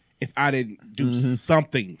myself if I didn't do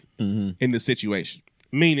something in the situation.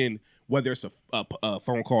 Meaning, whether it's a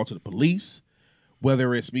phone call to the police,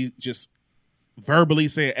 whether it's me just verbally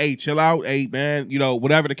saying, "Hey, chill out, hey man," you know,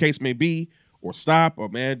 whatever the case may be, or stop, or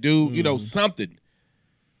man, dude, you know, something.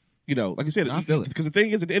 You know, like I said, I feel it. Because the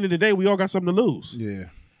thing is, at the end of the day, we all got something to lose. Yeah.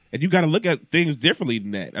 And you got to look at things differently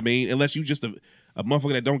than that. I mean, unless you just a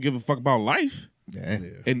motherfucker that don't give a fuck about life. Yeah.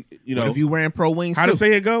 And, you know. What if you wearing Pro Wings How too? to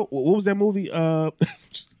say it go? What was that movie? I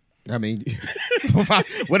mean,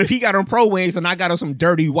 what if he got on Pro Wings and I got on some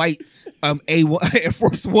dirty white Air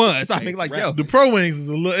Force Ones? I mean, like, yo. The Pro Wings is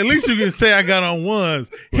a little, at least you can say I got on ones.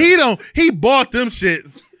 He bought them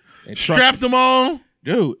shits. And strapped them on.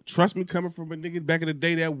 Dude, trust me, coming from a nigga back in the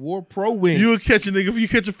day that wore Pro Wings. You'll catch a nigga, if you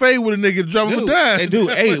catch a fade with a nigga, drop him for die. And dude,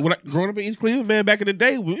 hey, when growing up in East Cleveland, man, back in the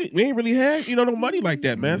day, we ain't really had, no money like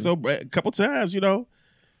that, man. So a couple times, I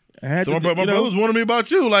had so my brothers warning me about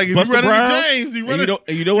you. Like, if Buster you run Browns, into James, you run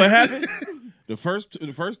and you know what happened? The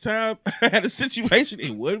first time I had a situation,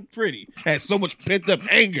 it wasn't pretty. I had so much pent up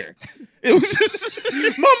anger. It was just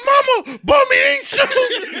my mama bought me ain't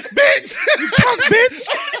shoes, bitch. You punk bitch.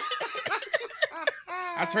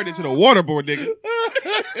 I turned into the waterboy,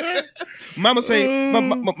 nigga. Mama say,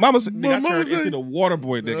 mama say, nigga, I turned into the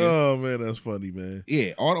waterboy, nigga. Oh man, that's funny, man.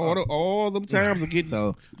 Yeah, all them times of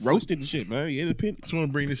getting roasted and shit, man. You independent. Just want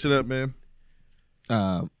to bring this shit up, man.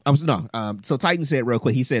 So Titan said real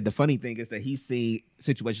quick, he said the funny thing is that he see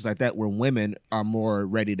situations like that where women are more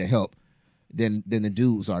ready to help than the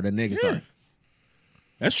dudes are, the niggas are.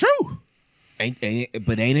 That's true.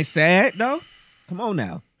 But ain't it sad though? Come on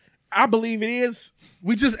now. I believe it is.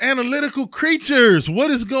 We just analytical creatures. What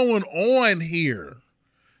is going on here?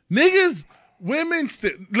 Niggas, women,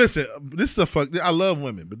 listen, this is a fuck. I love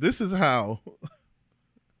women, but this is how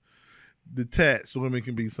detached women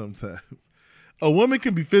can be sometimes. A woman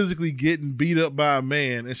can be physically getting beat up by a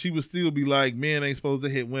man, and she would still be like, men ain't supposed to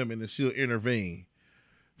hit women, and she'll intervene,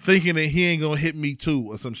 thinking that he ain't gonna hit me too,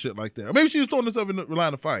 or some shit like that. Or maybe she was throwing herself in the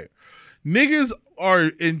line of fire. Niggas are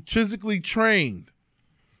intrinsically trained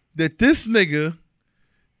that this nigga,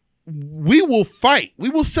 we will fight. We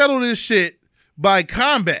will settle this shit by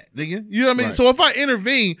combat, nigga. You know what I mean? Right. So if I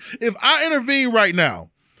intervene right now,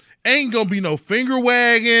 ain't gonna be no finger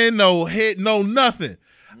wagging, no hit, no nothing.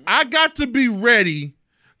 I got to be ready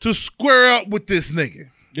to square up with this nigga.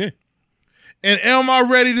 Yeah. And am I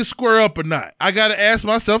ready to square up or not? I got to ask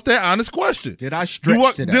myself that honest question. Did I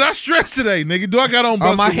stretch today? Did I stretch today, nigga? Do I got on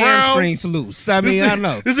Busta my Brown? hamstrings loose? I mean, I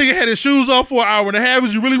know. This nigga had his shoes off for an hour and a half.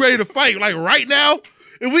 Is you really ready to fight? Like right now?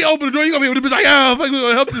 If we open the door, you gonna be able to be like, fuck, we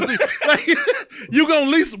gonna help this nigga. Like, you gonna at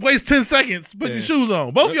least waste 10 seconds, put your shoes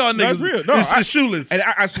on. Both y'all That's niggas real. No, is shoeless. And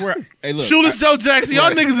I swear, hey, look. Shoeless Joe Jackson,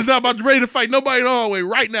 y'all niggas is not about to ready to fight nobody in the hallway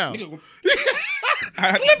right now. Flip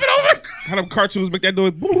it over. How them cartoons make that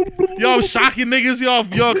noise? Y'all shocking niggas,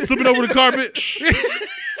 y'all slipping over the carpet.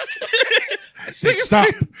 I said stop.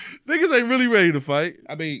 Niggas ain't really ready to fight.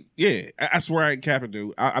 I mean, yeah, I swear I ain't capping,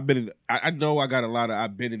 dude. I've been in. I know I got a lot of.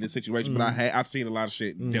 I've been in this situation, but I've seen a lot of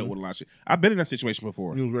shit, dealt with a lot of shit. I've been in that situation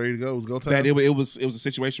before. You was ready to go. It was go time. That it was a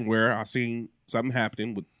situation where I seen something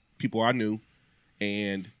happening with people I knew,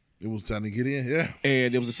 and it was time to get in. Yeah,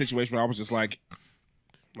 and it was a situation where I was just like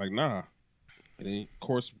nah. And then of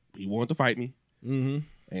course he wanted to fight me,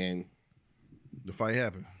 and the fight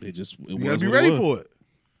happened. It you gotta be ready for it.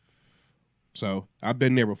 So I've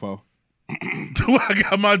been there before. Do I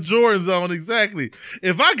got my Jordans on? Exactly.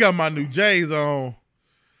 If I got my new J's on,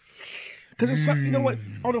 because it's you know what,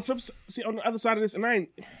 on the flip, see on the other side of this, and I ain't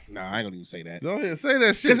gonna even say that. Go ahead, say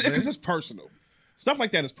that shit. Because it's personal. Stuff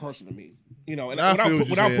like that is personal to me. You know, and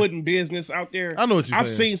without putting business out there, I know what you're saying. I've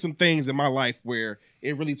seen some things in my life where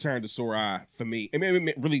it really turned a sore eye for me. I mean,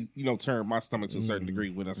 it really, turned my stomach to a certain degree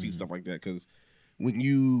when I see stuff like that. Because when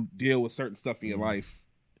you deal with certain stuff in your life,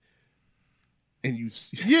 and you've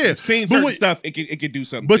seen certain stuff, it could do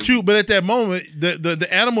something. But at that moment, the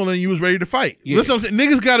animal in you was ready to fight. Yeah. That's what I'm saying.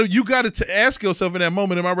 Niggas you gotta ask yourself in that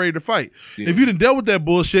moment, am I ready to fight? Yeah. If you done dealt with that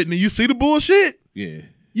bullshit and then you see the bullshit,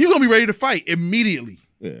 you're gonna be ready to fight immediately.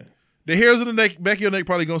 Yeah. The hairs of the neck, back of your neck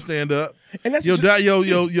probably gonna stand up. And that's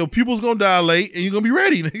your pupils gonna dilate, and you're gonna be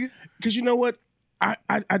ready, nigga. Because you know what? I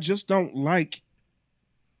just don't like.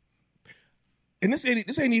 And this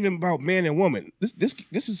ain't even about man and woman. This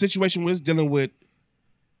is a situation where it's dealing with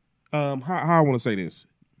how I want to say this.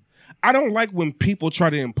 I don't like when people try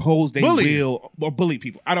to impose their will or bully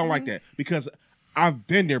people. I don't like that because I've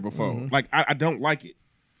been there before. Like I don't like it.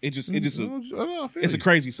 It's a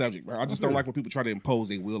crazy subject, bro. I just don't like when people try to impose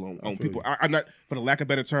their will on people. I'm not, for the lack of a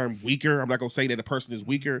better term, weaker. I'm not gonna say that a person is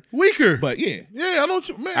weaker, but yeah, I know what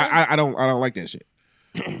you man. I don't like that shit.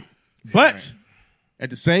 But at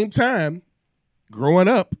the same time, growing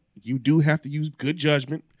up, you do have to use good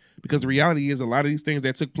judgment because the reality is a lot of these things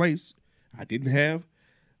that took place, I didn't have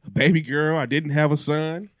a baby girl, I didn't have a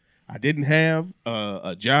son, I didn't have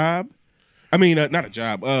a job. I mean, not a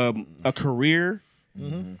job, a career.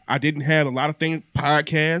 Mm-hmm. I didn't have a lot of things,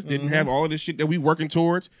 podcasts, didn't have all of this shit that we working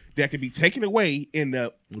towards that could be taken away in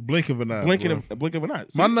the blink of an eye. Blink of an eye.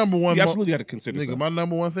 So my number one, you absolutely got to consider. Nigga, my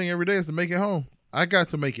number one thing every day is to make it home. I got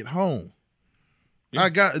to make it home. Yeah. I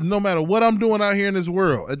got, no matter what I'm doing out here in this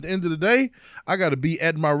world, at the end of the day, I got to be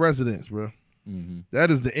at my residence, bro. Mm-hmm. That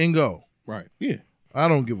is the end goal. Right. Yeah. I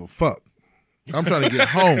don't give a fuck. I'm trying to get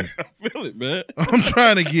home. I feel it, man. I'm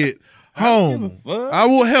trying to get home. I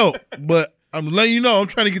will help, but I'm letting you know I'm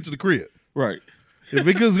trying to get to the crib. Right. If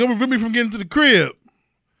it comes prevent me from getting to the crib,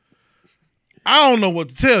 I don't know what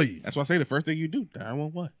to tell you. That's why I say the first thing you do,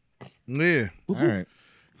 911. Yeah. All right.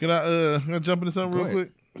 Can I jump into something real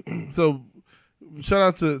quick? So, shout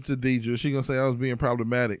out to Deidre. She gonna say I was being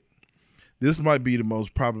problematic. This might be the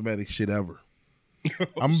most problematic shit ever.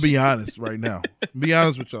 I'm gonna be honest right now. Be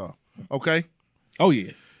honest with y'all. Okay? Oh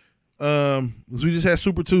yeah. Because we just had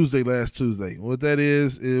Super Tuesday last Tuesday. What that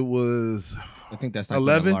is, it was I think that's like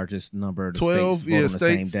 11, the largest number of 12, states voting the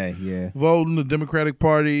same day. Yeah. Voting the Democratic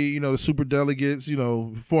Party, the super delegates,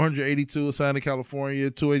 482 assigned to California,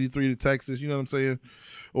 283 to Texas, you know what I'm saying?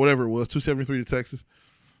 Or whatever it was, 273 to Texas.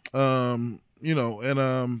 So,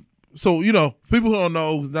 people who don't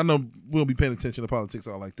know, I know we don't be paying attention to politics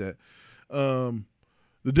all like that.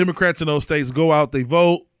 The Democrats in those states go out, they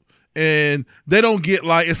vote, and they don't get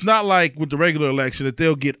it's not like with the regular election that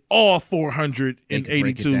they'll get all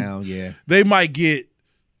 482. Down, yeah. They might get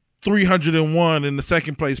 301 and the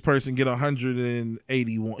second place person get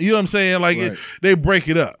 181. You know what I'm saying? Right. They break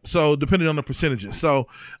it up. So depending on the percentages. So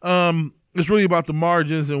it's really about the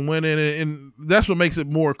margins and winning, and that's what makes it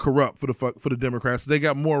more corrupt for the Democrats. They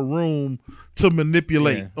got more room to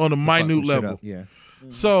manipulate on a minute level. Yeah.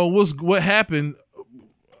 So what happened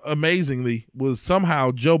amazingly was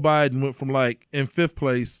somehow Joe Biden went from in fifth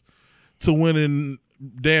place to winning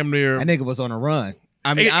damn near. That nigga was on a run.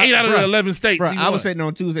 I mean, 8 out of the 11 states. Bro, I was sitting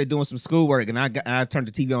on Tuesday doing some schoolwork, and I turned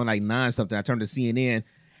the TV on 9 something. I turned to CNN,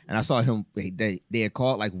 and I saw him. They had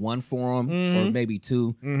called one for him or maybe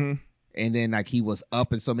 2, And then like he was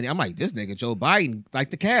up in so many. I'm like, this nigga Joe Biden, like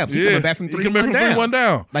the Cavs, he Yeah. coming back from He coming back 3-1 from down. 3-1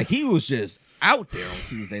 down. Like he was just out there on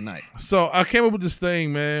Tuesday night. So I came up with this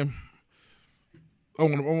thing, man. I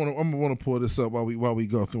want to pull this up while we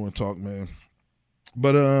go through and talk, man.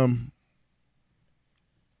 But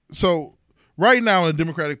so right now in the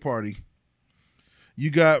Democratic Party, you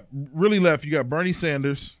got really left. You got Bernie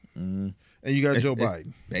Sanders and you got Joe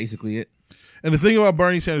Biden. Basically it. And the thing about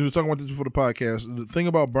Bernie Sanders, we were talking about this before the podcast. The thing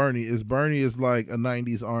about Bernie is like a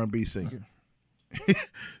 '90s R&B singer. This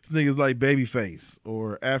nigga's like Babyface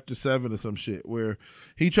or After 7 or some shit, where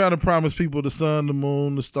he trying to promise people the sun, the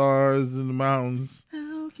moon, the stars, and the mountains.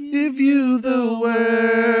 I'll give you the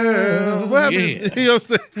world. What happens? You know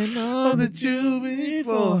what I'm saying? And all that you mean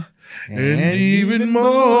for. And even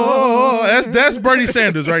more. That's Bernie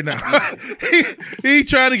Sanders right now. he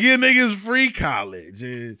trying to give niggas free college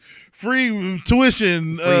and free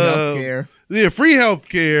tuition, Free healthcare. Yeah, free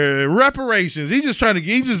healthcare, reparations. He trying to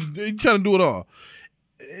do it all.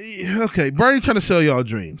 Okay, Bernie trying to sell y'all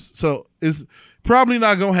dreams. So it's probably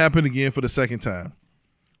not gonna happen again for the second time.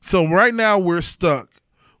 So right now we're stuck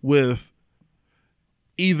with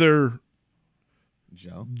either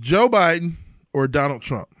Joe Biden or Donald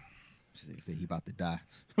Trump. He said he about to die.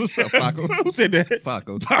 What's up, Paco? Who said that?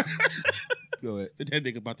 Paco. Go ahead. That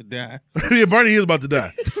nigga about to die. Yeah, Bernie is about to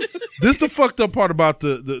die. This the fucked up part about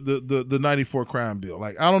the 94 crime bill.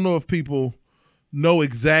 Like, I don't know if people know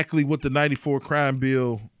exactly what the 94 crime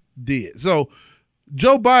bill did. So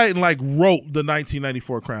Joe Biden like wrote the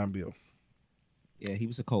 1994 crime bill. Yeah, he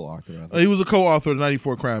was a co-author of it. He was a co-author of the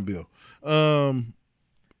 94 crime bill. And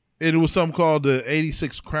it was something called the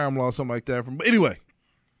 86 crime law, something like that. But anyway,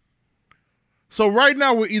 so right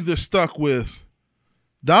now we're either stuck with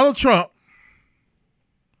Donald Trump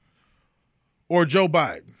or Joe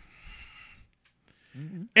Biden.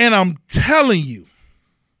 And I'm telling you,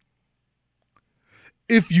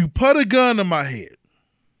 if you put a gun in my head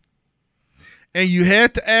and you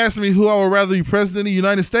had to ask me who I would rather be president of the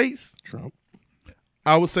United States, Trump.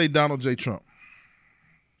 I would say Donald J. Trump.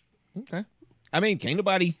 Okay. I mean, can't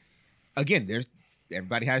nobody. Again,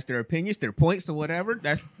 everybody has their opinions, their points, or whatever.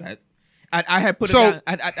 That. I had put it down.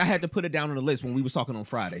 I had to put it down on the list when we was talking on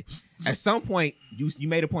Friday. At some point, you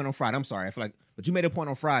made a point on Friday. I'm sorry, I feel like, but you made a point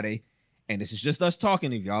on Friday, and this is just us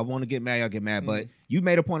talking. If y'all want to get mad, y'all get mad. But you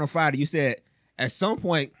made a point on Friday. You said at some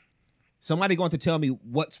point, somebody going to tell me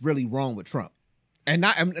what's really wrong with Trump, and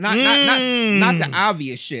not the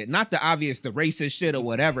obvious shit, not the racist shit or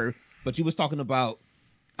whatever. But you was talking about,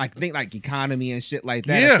 I think, like economy and shit like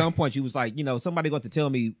that. Yeah. At some point, you was like, somebody going to tell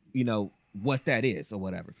me, what that is or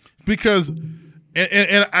whatever. Because I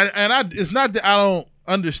it's not that I don't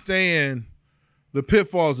understand the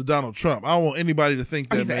pitfalls of Donald Trump. I don't want anybody to think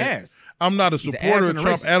that He's an ass. I'm not a He's an supporter ass of and a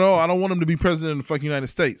Trump racist. at all. I don't want him to be president of the fucking United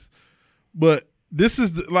States. But this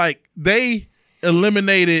is like they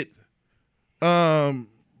eliminated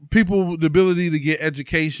people with the ability to get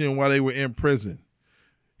education while they were in prison.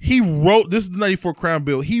 He wrote, this is the 94 crime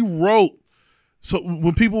bill. He wrote, so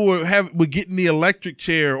when people were getting the electric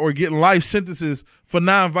chair or getting life sentences for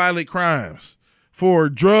nonviolent crimes, for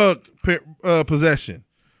drug possession,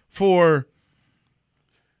 for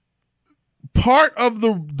part of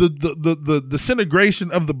the disintegration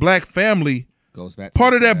of the black family, Goes back. To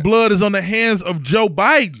part of that blood is on the hands of Joe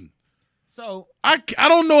Biden. So I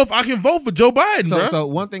don't know if I can vote for Joe Biden, bro. So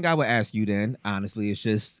one thing I would ask you then, honestly,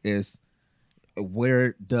 is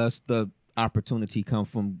where does the opportunity come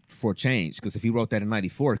from for change? Because if he wrote that in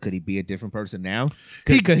 94, could he be a different person now?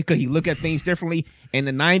 Could he look at things differently in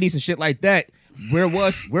the 90s and shit like that? Where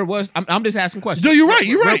was I'm just asking questions. No, you're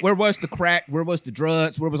right. Where was the crack? Where was the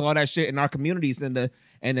drugs? Where was all that shit in our communities in the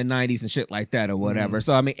 90s and shit like that or whatever?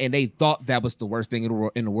 So I mean, and they thought that was the worst thing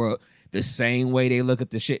in the world. The same way they look at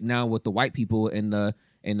the shit now with the white people in the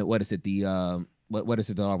what is it, the what is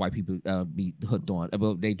it that all white people be hooked on?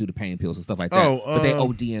 They do the pain pills and stuff like that. But they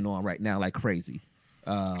ODing on right now like crazy. Shit,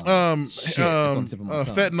 it's on the tip of my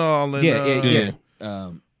tongue. Fentanyl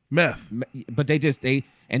and meth. But they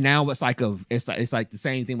and now it's like the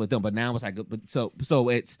same thing with them. But now it's like so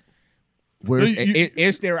it's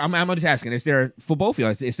is there? I'm just asking. Is there for both of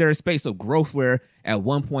y'all? Is there a space of growth where at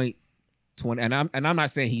one point 20 and I'm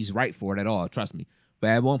not saying he's right for it at all. Trust me. But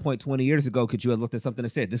at one point 20 years ago, could you have looked at something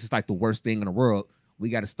and said, "This is like the worst thing in the world. We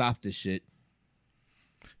got to stop this shit."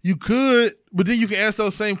 You could, but then you can ask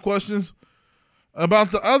those same questions about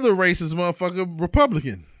the other racist motherfucker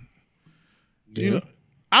Republican. Yeah. You know,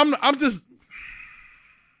 I'm just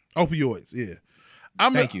opioids. Yeah,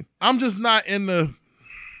 Thank you. I'm just not in the.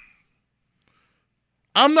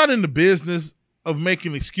 I'm not in the business of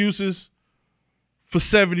making excuses for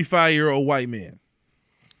 75-year-old white men.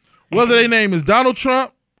 whether their name is Donald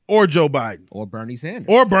Trump or Joe Biden Or Bernie Sanders.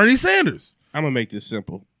 or Bernie Sanders. I'm gonna make this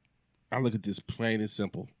simple. I look at this plain and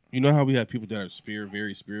simple. You know how we have people that are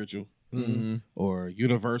very spiritual or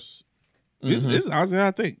universe. This is honestly how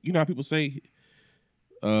I think. You know how people say,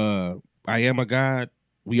 "I am a god.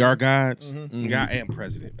 We are gods." Yeah, I am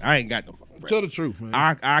president. I ain't got no fucking president. Tell the truth,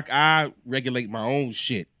 man. I regulate my own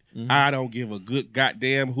shit. I don't give a good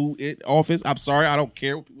goddamn who in office. I'm sorry, I don't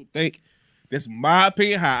care what people think. That's my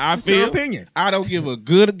opinion, how I feel. your opinion. I don't give a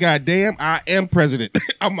good goddamn. I am president.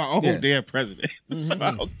 I'm my own damn president. So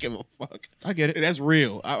I don't give a fuck. I get it. And that's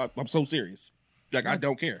real. I'm so serious. Like, I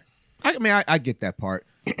don't care. I mean, I get that part.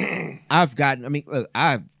 I've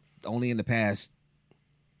only in the past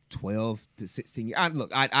 12 to 16 years.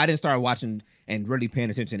 I didn't start watching and really paying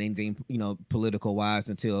attention to anything, political wise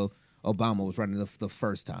until Obama was running the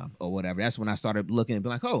first time or whatever. That's when I started looking and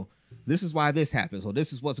being like, oh, this is why this happens, or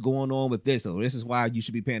this is what's going on with this, or this is why you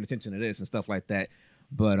should be paying attention to this and stuff like that.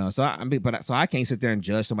 But so I can't sit there and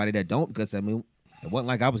judge somebody that don't, because it wasn't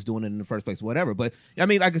like I was doing it in the first place, or whatever. But I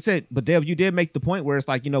mean, like I said, but Dev, you did make the point where it's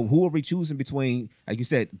like, who are we choosing between, like you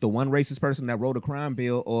said, the one racist person that wrote a crime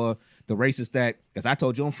bill or the racist that, because I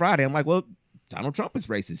told you on Friday, I'm like, well, Donald Trump is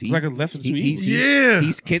racist. It's like a lesson to eat.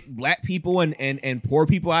 He's kicked black people and poor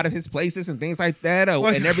people out of his places and things like that,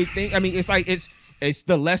 and everything. I mean, it's like it's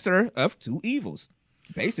the lesser of two evils,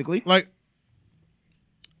 basically. Like,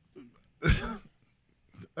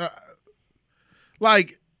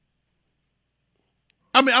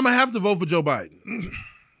 I mean, I'm gonna have to vote for Joe Biden.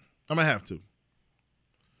 I'm gonna have to.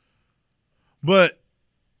 But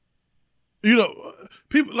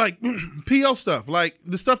people like PO stuff, like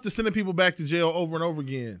the stuff that's sending people back to jail over and over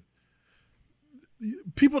again.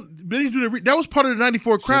 People, that was part of the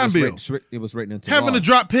 94 crime bill. It was written into having law. to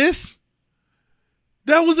drop piss.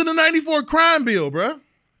 That was in the 94 crime bill, bro.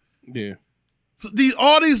 Yeah. So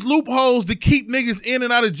all these loopholes to keep niggas in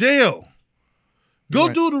and out of jail.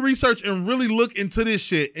 Go do the research and really look into this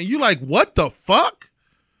shit. And you like, what the fuck?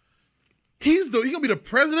 He gonna be the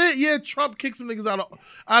president? Yeah, Trump kicked some niggas out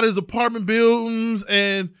of his apartment buildings,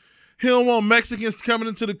 and he don't want Mexicans coming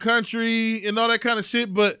into the country and all that kind of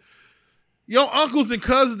shit. But your uncles and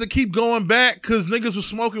cousins that keep going back because niggas was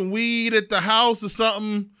smoking weed at the house or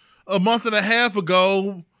something a month and a half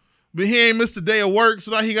ago, but he ain't missed a day of work,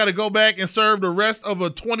 so now he got to go back and serve the rest of a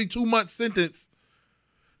 22-month sentence.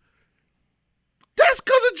 That's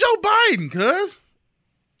because of Joe Biden, cuz.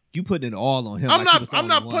 You putting it all on him. I'm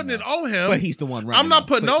not putting it on him. But he's the one running. I'm not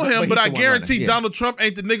putting on him, but I guarantee running. Donald Trump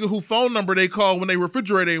ain't the nigga who phone number they call when their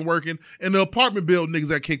refrigerator ain't working and the apartment building niggas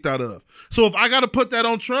got kicked out of. So if I got to put that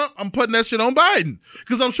on Trump, I'm putting that shit on Biden.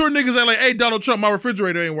 Because I'm sure niggas ain't like, hey, Donald Trump, my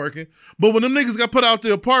refrigerator ain't working. But when them niggas got put out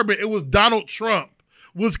the apartment, it was Donald Trump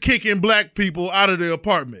was kicking black people out of the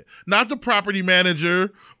apartment, not the property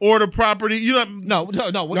manager or the property. No, I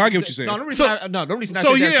get what you're saying. The reason I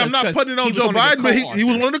so said that I'm not putting it on Joe Biden, but he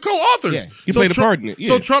was one of the co-authors. Yeah. He played a part in it. Yeah.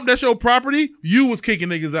 So Trump, that's your property. You was kicking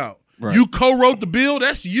niggas out. Right. You co-wrote the bill.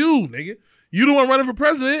 That's you, nigga. You the one running for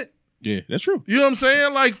president. Yeah, that's true. You know what I'm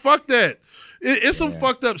saying? Like, fuck that. It's some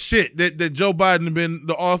fucked up shit that Joe Biden has been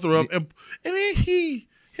the author of, and then he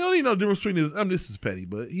don't even know the difference between his. I mean, this is petty,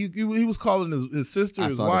 but he was calling his sister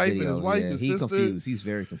his wife, and his wife his sister. He's confused. He's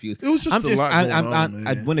very confused. It was just a lot going on,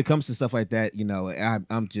 man. When it comes to stuff like that,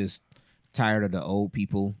 I'm just tired of the old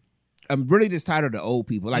people. I'm really just tired of the old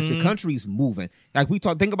people. Like, the country's moving. Like,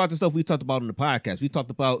 think about the stuff we talked about on the podcast. We talked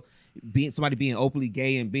about somebody being openly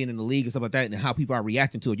gay and being in the league and stuff like that, and how people are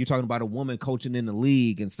reacting to it. You're talking about a woman coaching in the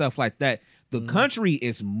league and stuff like that. The country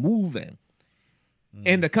is moving.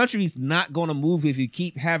 And the country's not going to move if you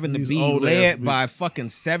keep having to be led by fucking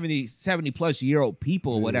 70 plus year old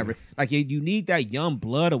people or whatever. Like, you need that young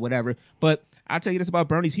blood or whatever. But I'll tell you this about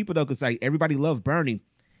Bernie's people, though, because like everybody loved Bernie.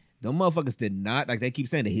 Them motherfuckers did not, like they keep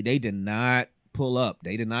saying, they did not pull up.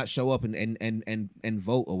 They did not show up and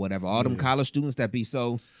vote or whatever. All them college students that be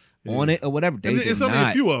so on it or whatever, they did not. It's only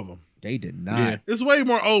a few of them. They did not. Yeah. It's way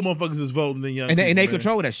more old motherfuckers that's voting than young people. And they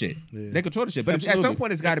control that shit. Yeah. They control the shit. But at some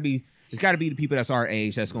point, it's got to be the people that's our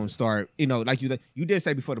age that's going to start. Like you did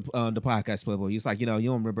say before the podcast, Playboy. It's like, you don't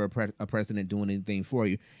remember a president doing anything for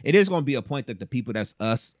you. It is going to be a point that the people that's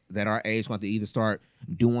us that our age going to either start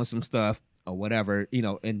doing some stuff or whatever,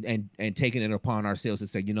 and taking it upon ourselves and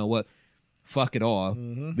say, you know what, fuck it all.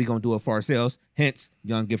 We gonna do it for ourselves. Hence,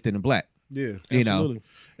 young, gifted, and black. Yeah, absolutely.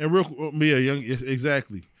 And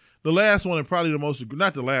exactly. The last one, and probably the most,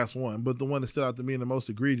 not the last one, but the one that stood out to me and the most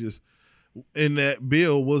egregious in that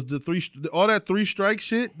bill was all that 3 strike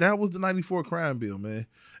shit. That was the 94 crime bill, man.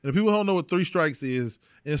 And if people don't know what 3 strikes is,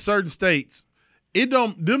 in certain states,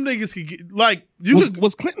 them niggas could get, like,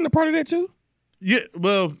 was Clinton a part of that too? Yeah,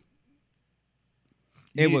 well,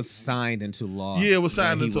 It was signed into law. Yeah, it was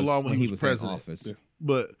signed into law when he was president. in office. Yeah.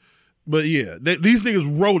 But yeah, these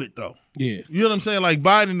niggas wrote it though. Yeah. You know what I'm saying? Like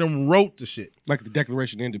Biden and them wrote the shit. Like the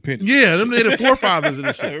Declaration of Independence. Yeah, them they the forefathers of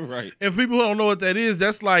this shit. Right. If people don't know what that is,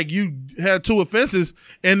 that's like you had 2 offenses,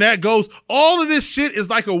 and that goes. All of this shit is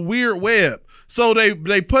like a weird web. So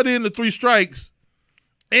they put in the 3 strikes,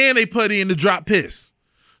 and they put in the drop piss.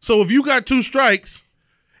 So if you got 2 strikes,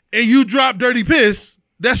 and you drop dirty piss,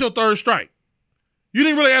 that's your 3rd strike. You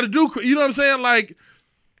didn't really have to do. You know what I'm saying? Like,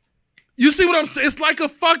 you see what I'm saying? It's like a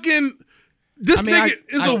fucking. This nigga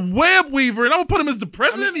is a web weaver, and I'm gonna put him as the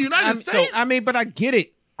president of the United States. But I get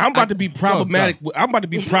it. I'm about to be problematic. I'm about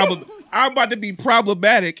to be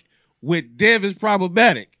problematic with Dev is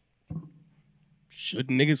problematic.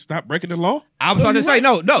 Shouldn't niggas stop breaking the law? I was about to say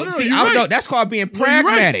no. See, right. that's called being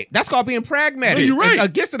pragmatic. That's called being pragmatic. No, you're right.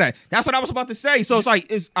 Against that. That's what I was about to say. So it's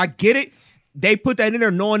like, I get it. They put that in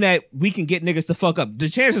there knowing that we can get niggas to fuck up. The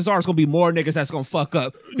chances are it's going to be more niggas that's going to fuck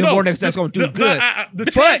up than more niggas that's going to do good.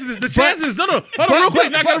 The chances, no, hold on real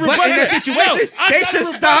quick. I gotta rebut in that that. situation, they should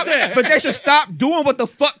stop, but they should stop doing what the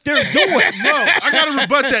fuck they're doing. No, I got to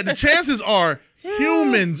rebut that. The chances are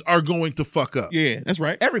humans are going to fuck up. Yeah, that's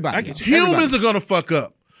right. Everybody. I get you. Humans are going to fuck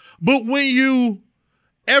up. But when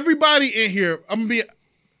everybody in here,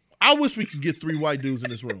 I wish we could get 3 white dudes in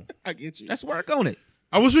this room. I get you. Let's work on it.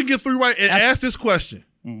 I wish we could get 3 white and ask this question.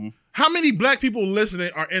 Mm-hmm. How many black people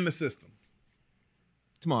listening are in the system?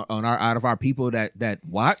 Come on, out of our people that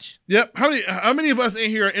watch. Yep. How many of us in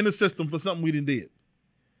here are in the system for something we didn't did?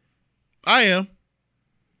 I am.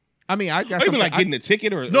 I mean, I got something like getting a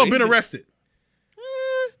ticket or been arrested.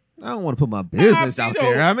 I don't want to put my business out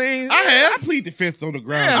there. I mean, I plead the 5th on the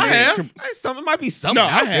ground. Yeah, I have. It might be something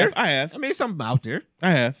out there. I have. I mean, something out there.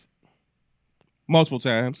 I have. Multiple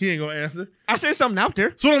times. He ain't gonna answer. I said something out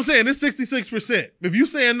there. So what I'm saying, it's 66%. If you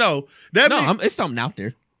saying no, it's something out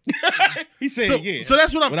there. He's saying yeah. So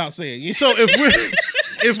that's what I'm without saying yeah. So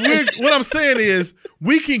if we're what I'm saying is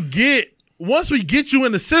we can once we get you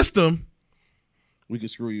in the system, we can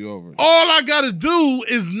screw you over. All I gotta do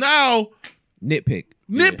is now nitpick.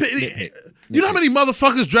 You know how many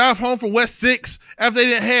motherfuckers drive home from West 6 after they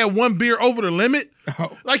didn't have 1 beer over the limit?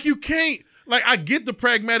 Oh. Like you can't. Like I get the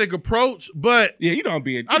pragmatic approach, but yeah, you don't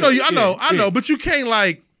be. I know, but you can't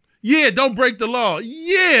don't break the law.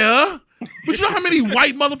 Yeah, but you know how many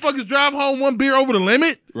white motherfuckers drive home 1 beer over the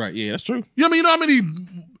limit? Right. Yeah, that's true. You know what I mean? You know how many?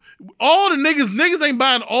 All the niggas ain't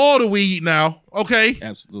buying all the weed now. Okay,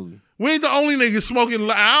 absolutely. We ain't the only niggas smoking.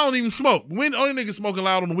 I don't even smoke. We ain't the only niggas smoking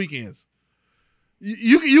loud on the weekends.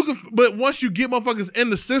 You can, but once you get motherfuckers in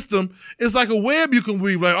the system, it's like a web you can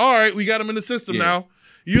weave. Like, all right, we got them in the system now.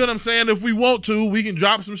 You know what I'm saying? If we want to, we can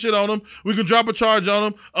drop some shit on them. We can drop a charge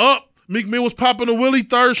on them. Meek Mill was popping a Willie,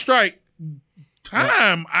 3rd strike.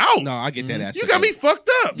 Time out. No, I get that aspect. You got me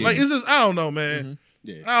fucked up. Yeah. Like it's just I don't know, man. Mm-hmm.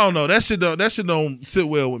 Yeah. I don't know. That shit don't sit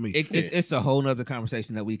well with me. It's a whole nother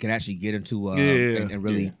conversation that we can actually get into and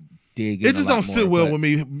really dig in. It just don't sit well with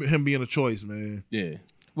me, him being a choice, man. Yeah.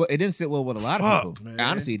 Well, it didn't sit well with a lot of people. Man.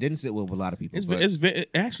 Honestly, it didn't sit well with a lot of people. It's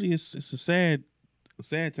a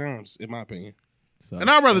sad times, in my opinion. So,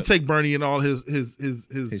 and I'd rather take Bernie and all his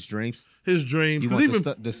dreams. His dreams. You want even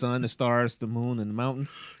the sun, the stars, the moon, and the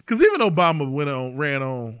mountains. Because even Obama ran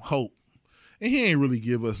on hope, and he ain't really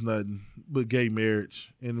give us nothing but gay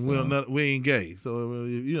marriage, and we ain't gay, so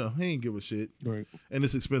he ain't give a shit. Right. And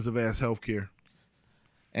this expensive ass healthcare.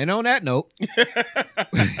 And on that note,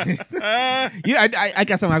 I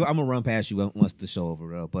got something I'm gonna run past you once the show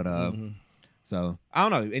over, but so I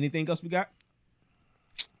don't know. Anything else we got?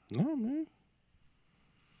 No, man.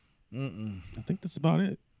 I think that's about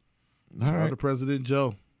it. All right, the President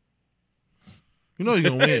Joe. You know he's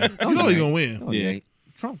gonna win. You know he's gonna win. No, yeah,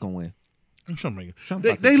 Trump gonna win.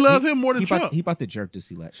 They love him more than Trump. He about to jerk this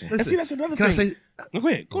election. Listen, see, that's another thing. I say? No, go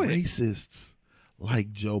ahead. Racists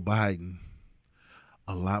like Joe Biden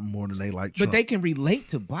a lot more than they like Trump. But they can relate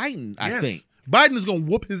to Biden. I think Biden is gonna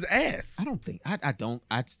whoop his ass. I don't think.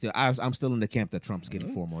 I'm still in the camp that Trump's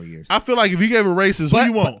getting 4 more years. I feel like if you gave a racist, who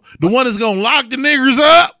you want? The one that's gonna lock the niggers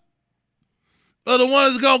up? Or the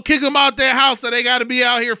one that's gonna kick them out their house so they got to be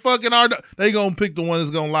out here fucking they gonna pick the one that's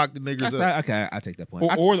gonna lock the niggers up. Okay, I take that point.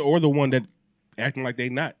 Or the one that acting like they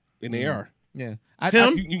not and they are. Yeah,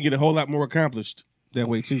 you can get a whole lot more accomplished that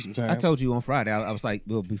way too. Sometimes I told you on Friday. I was like,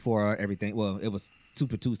 before everything. Well, it was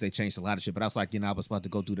Super Tuesday changed a lot of shit, but I was like, I was about to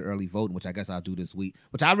go do the early voting, which I guess I'll do this week.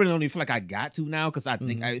 Which I really don't even feel like I got to now because I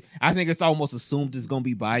think I think it's almost assumed it's gonna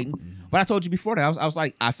be Biden. But I told you before that I was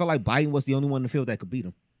like, I felt like Biden was the only one in the field that could beat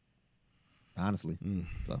him. honestly.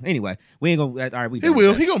 So anyway, we ain't gonna. All right, we He done with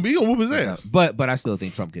will. that. He gonna whoop his ass. But I still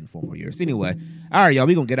think Trump getting 4 more years. Anyway, all right, y'all,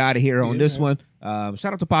 we gonna get out of here on this one. Shout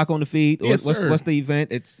out to Pac on the feed. Yes, what's the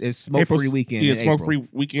event? It's Smoke Free Weekend. Yeah, in Smoke April. Free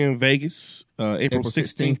Weekend in Vegas, April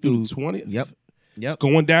 16th through the 20th. Yep. It's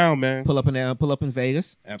going down, man. Pull up in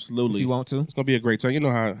Vegas Absolutely. if you want to. It's gonna be a great time. You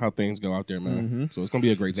know how things go out there, man. So it's gonna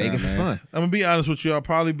be a great Vegas time, is man. fun. I'm gonna be honest with you. I'll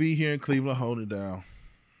probably be here in Cleveland holding it down.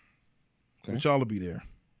 Okay. But y'all will be there.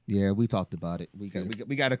 Yeah, we talked about it. We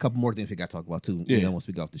got a couple more things we got to talk about too. Yeah. Once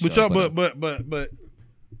we go off the show. But y'all, but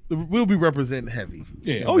we'll be representing heavy.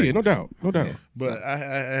 Yeah. Oh yeah, no doubt. Yeah. But I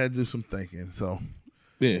had to do some thinking. So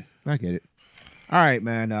Yeah. I get it. All right,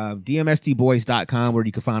 man. DMSTboys.com, where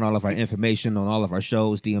you can find all of our information on all of our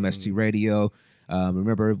shows, DMST Radio.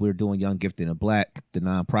 Remember, we're doing Young, Gifted, and Black, the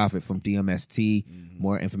nonprofit from DMST.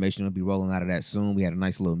 More information will be rolling out of that soon. We had a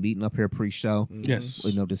nice little meeting up here pre-show. Yes.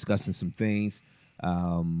 Discussing some things.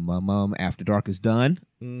 After Dark is done.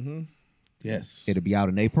 Yes. It'll be out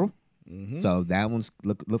in April. So that one's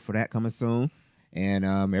look for that coming soon. And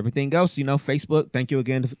everything else, Facebook, thank you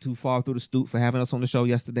again to Fall Through the Stoop for having us on the show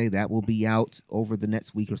yesterday. That will be out over the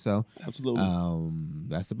next week or so. Absolutely.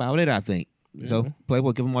 That's about it, I think. So,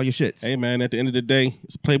 Playboy, give them all your shits. Hey, man, at the end of the day,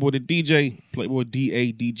 it's Playboy the DJ, Playboy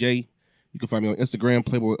DADJ. You can find me on Instagram,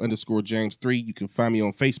 Playboy_James3. You can find me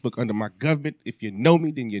on Facebook under my government. If you know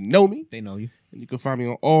me, then you know me. They know you. And you can find me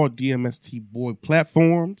on all DMST Boy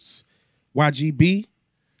platforms. YGB.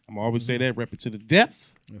 I'm always say that, rep it to the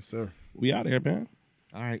death. yes, sir. We out here, man.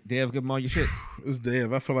 All right, Dev, give them all your shits. It's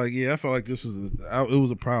Dev. I feel like this was it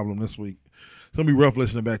was a problem this week. It's gonna be rough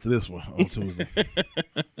listening back to this one on Tuesday.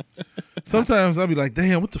 Sometimes I'll be like,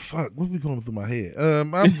 damn, what the fuck? What's going through my head?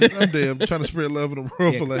 I'm Dev, trying to spread love in the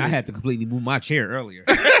world for I had to completely move my chair earlier.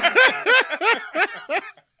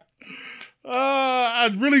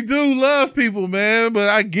 I really do love people, man, but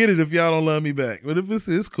I get it if y'all don't love me back. But if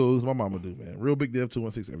it's cool, it's my mama do, man. Real Big Dev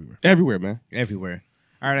 216 everywhere. Everywhere, man. Everywhere.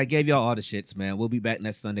 All right, I gave y'all all the shits, man. We'll be back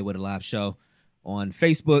next Sunday with a live show on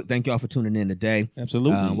Facebook. Thank y'all for tuning in today.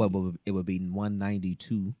 Absolutely. It will be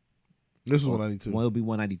 192. This is 192. Well, it'll be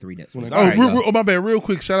 193 next week. Oh, All right, y'all. my bad. Real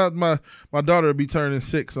quick, shout out to my daughter will be turning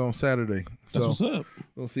 6 on Saturday. That's So what's up.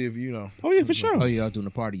 we'll see if you know. Oh, yeah, for sure. Oh, y'all doing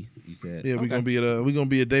a party? You said. Yeah, we're gonna be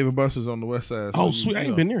at Dave and Buster's on the west side. Oh, So sweet. I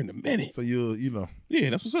ain't been there in a minute. So you know.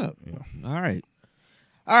 Yeah, that's what's up. All right.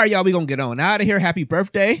 All right, y'all. We gonna get on out of here. Happy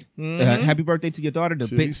birthday! Happy birthday to your daughter, the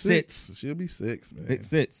She'll Big be Sits. She'll be 6, man. Big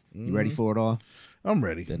Sits. You ready for it all? I'm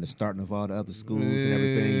ready. Then the starting of all the other schools and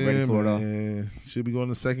everything. You ready for it all? Man. She'll be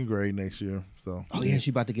going to 2nd grade next year. So Oh yeah,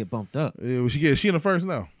 she about to get bumped up. yeah, well, she in the first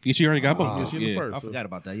now. Yeah, she already got both. Yeah, she in the first. I so forgot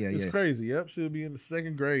about that. Yeah, It's yeah. crazy. Yep, she'll be in the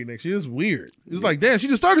 2nd grade next year. It's weird. It's like, damn, she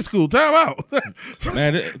just started school. Time out.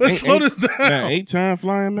 Man, Let's slow this down. Man, 8 time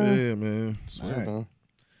flying, man. Yeah, man. Swear, All right. man.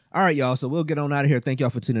 All right, y'all. So we'll get on out of here. Thank y'all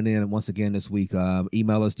for tuning in once again this week.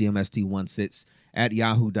 Email us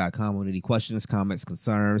dmst16@yahoo.com with any questions, comments,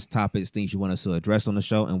 concerns, topics, things you want us to address on the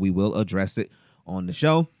show, and we will address it on the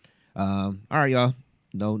show. All right, y'all.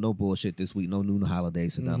 No bullshit this week. No new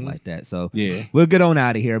holidays or nothing like that. So Yeah. we'll get on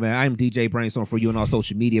out of here, man. I'm DJ Brainstorm for you on all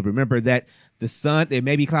social media. Remember that the sun, it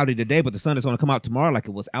may be cloudy today, but the sun is going to come out tomorrow like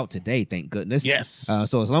it was out today, thank goodness. Yes.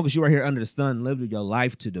 So as long as you are here under the sun, live your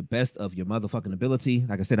life to the best of your motherfucking ability.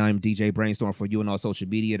 Like I said, I'm DJ Brainstorm for you on all social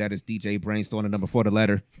media. That is DJ Brainstorm, the number 4, the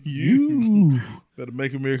letter. You better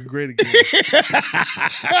make America great again.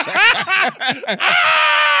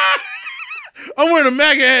 I'm wearing a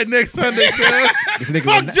MAGA hat next Sunday, son. This nigga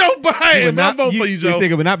Fuck will not- Joe Biden. I'm voting for you, This Joe.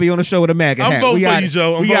 nigga will not be on the show with a MAGA hat. I'm voting We for outta- you,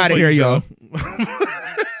 Joe. I'm We voting out of for here, you, y'all. Joe.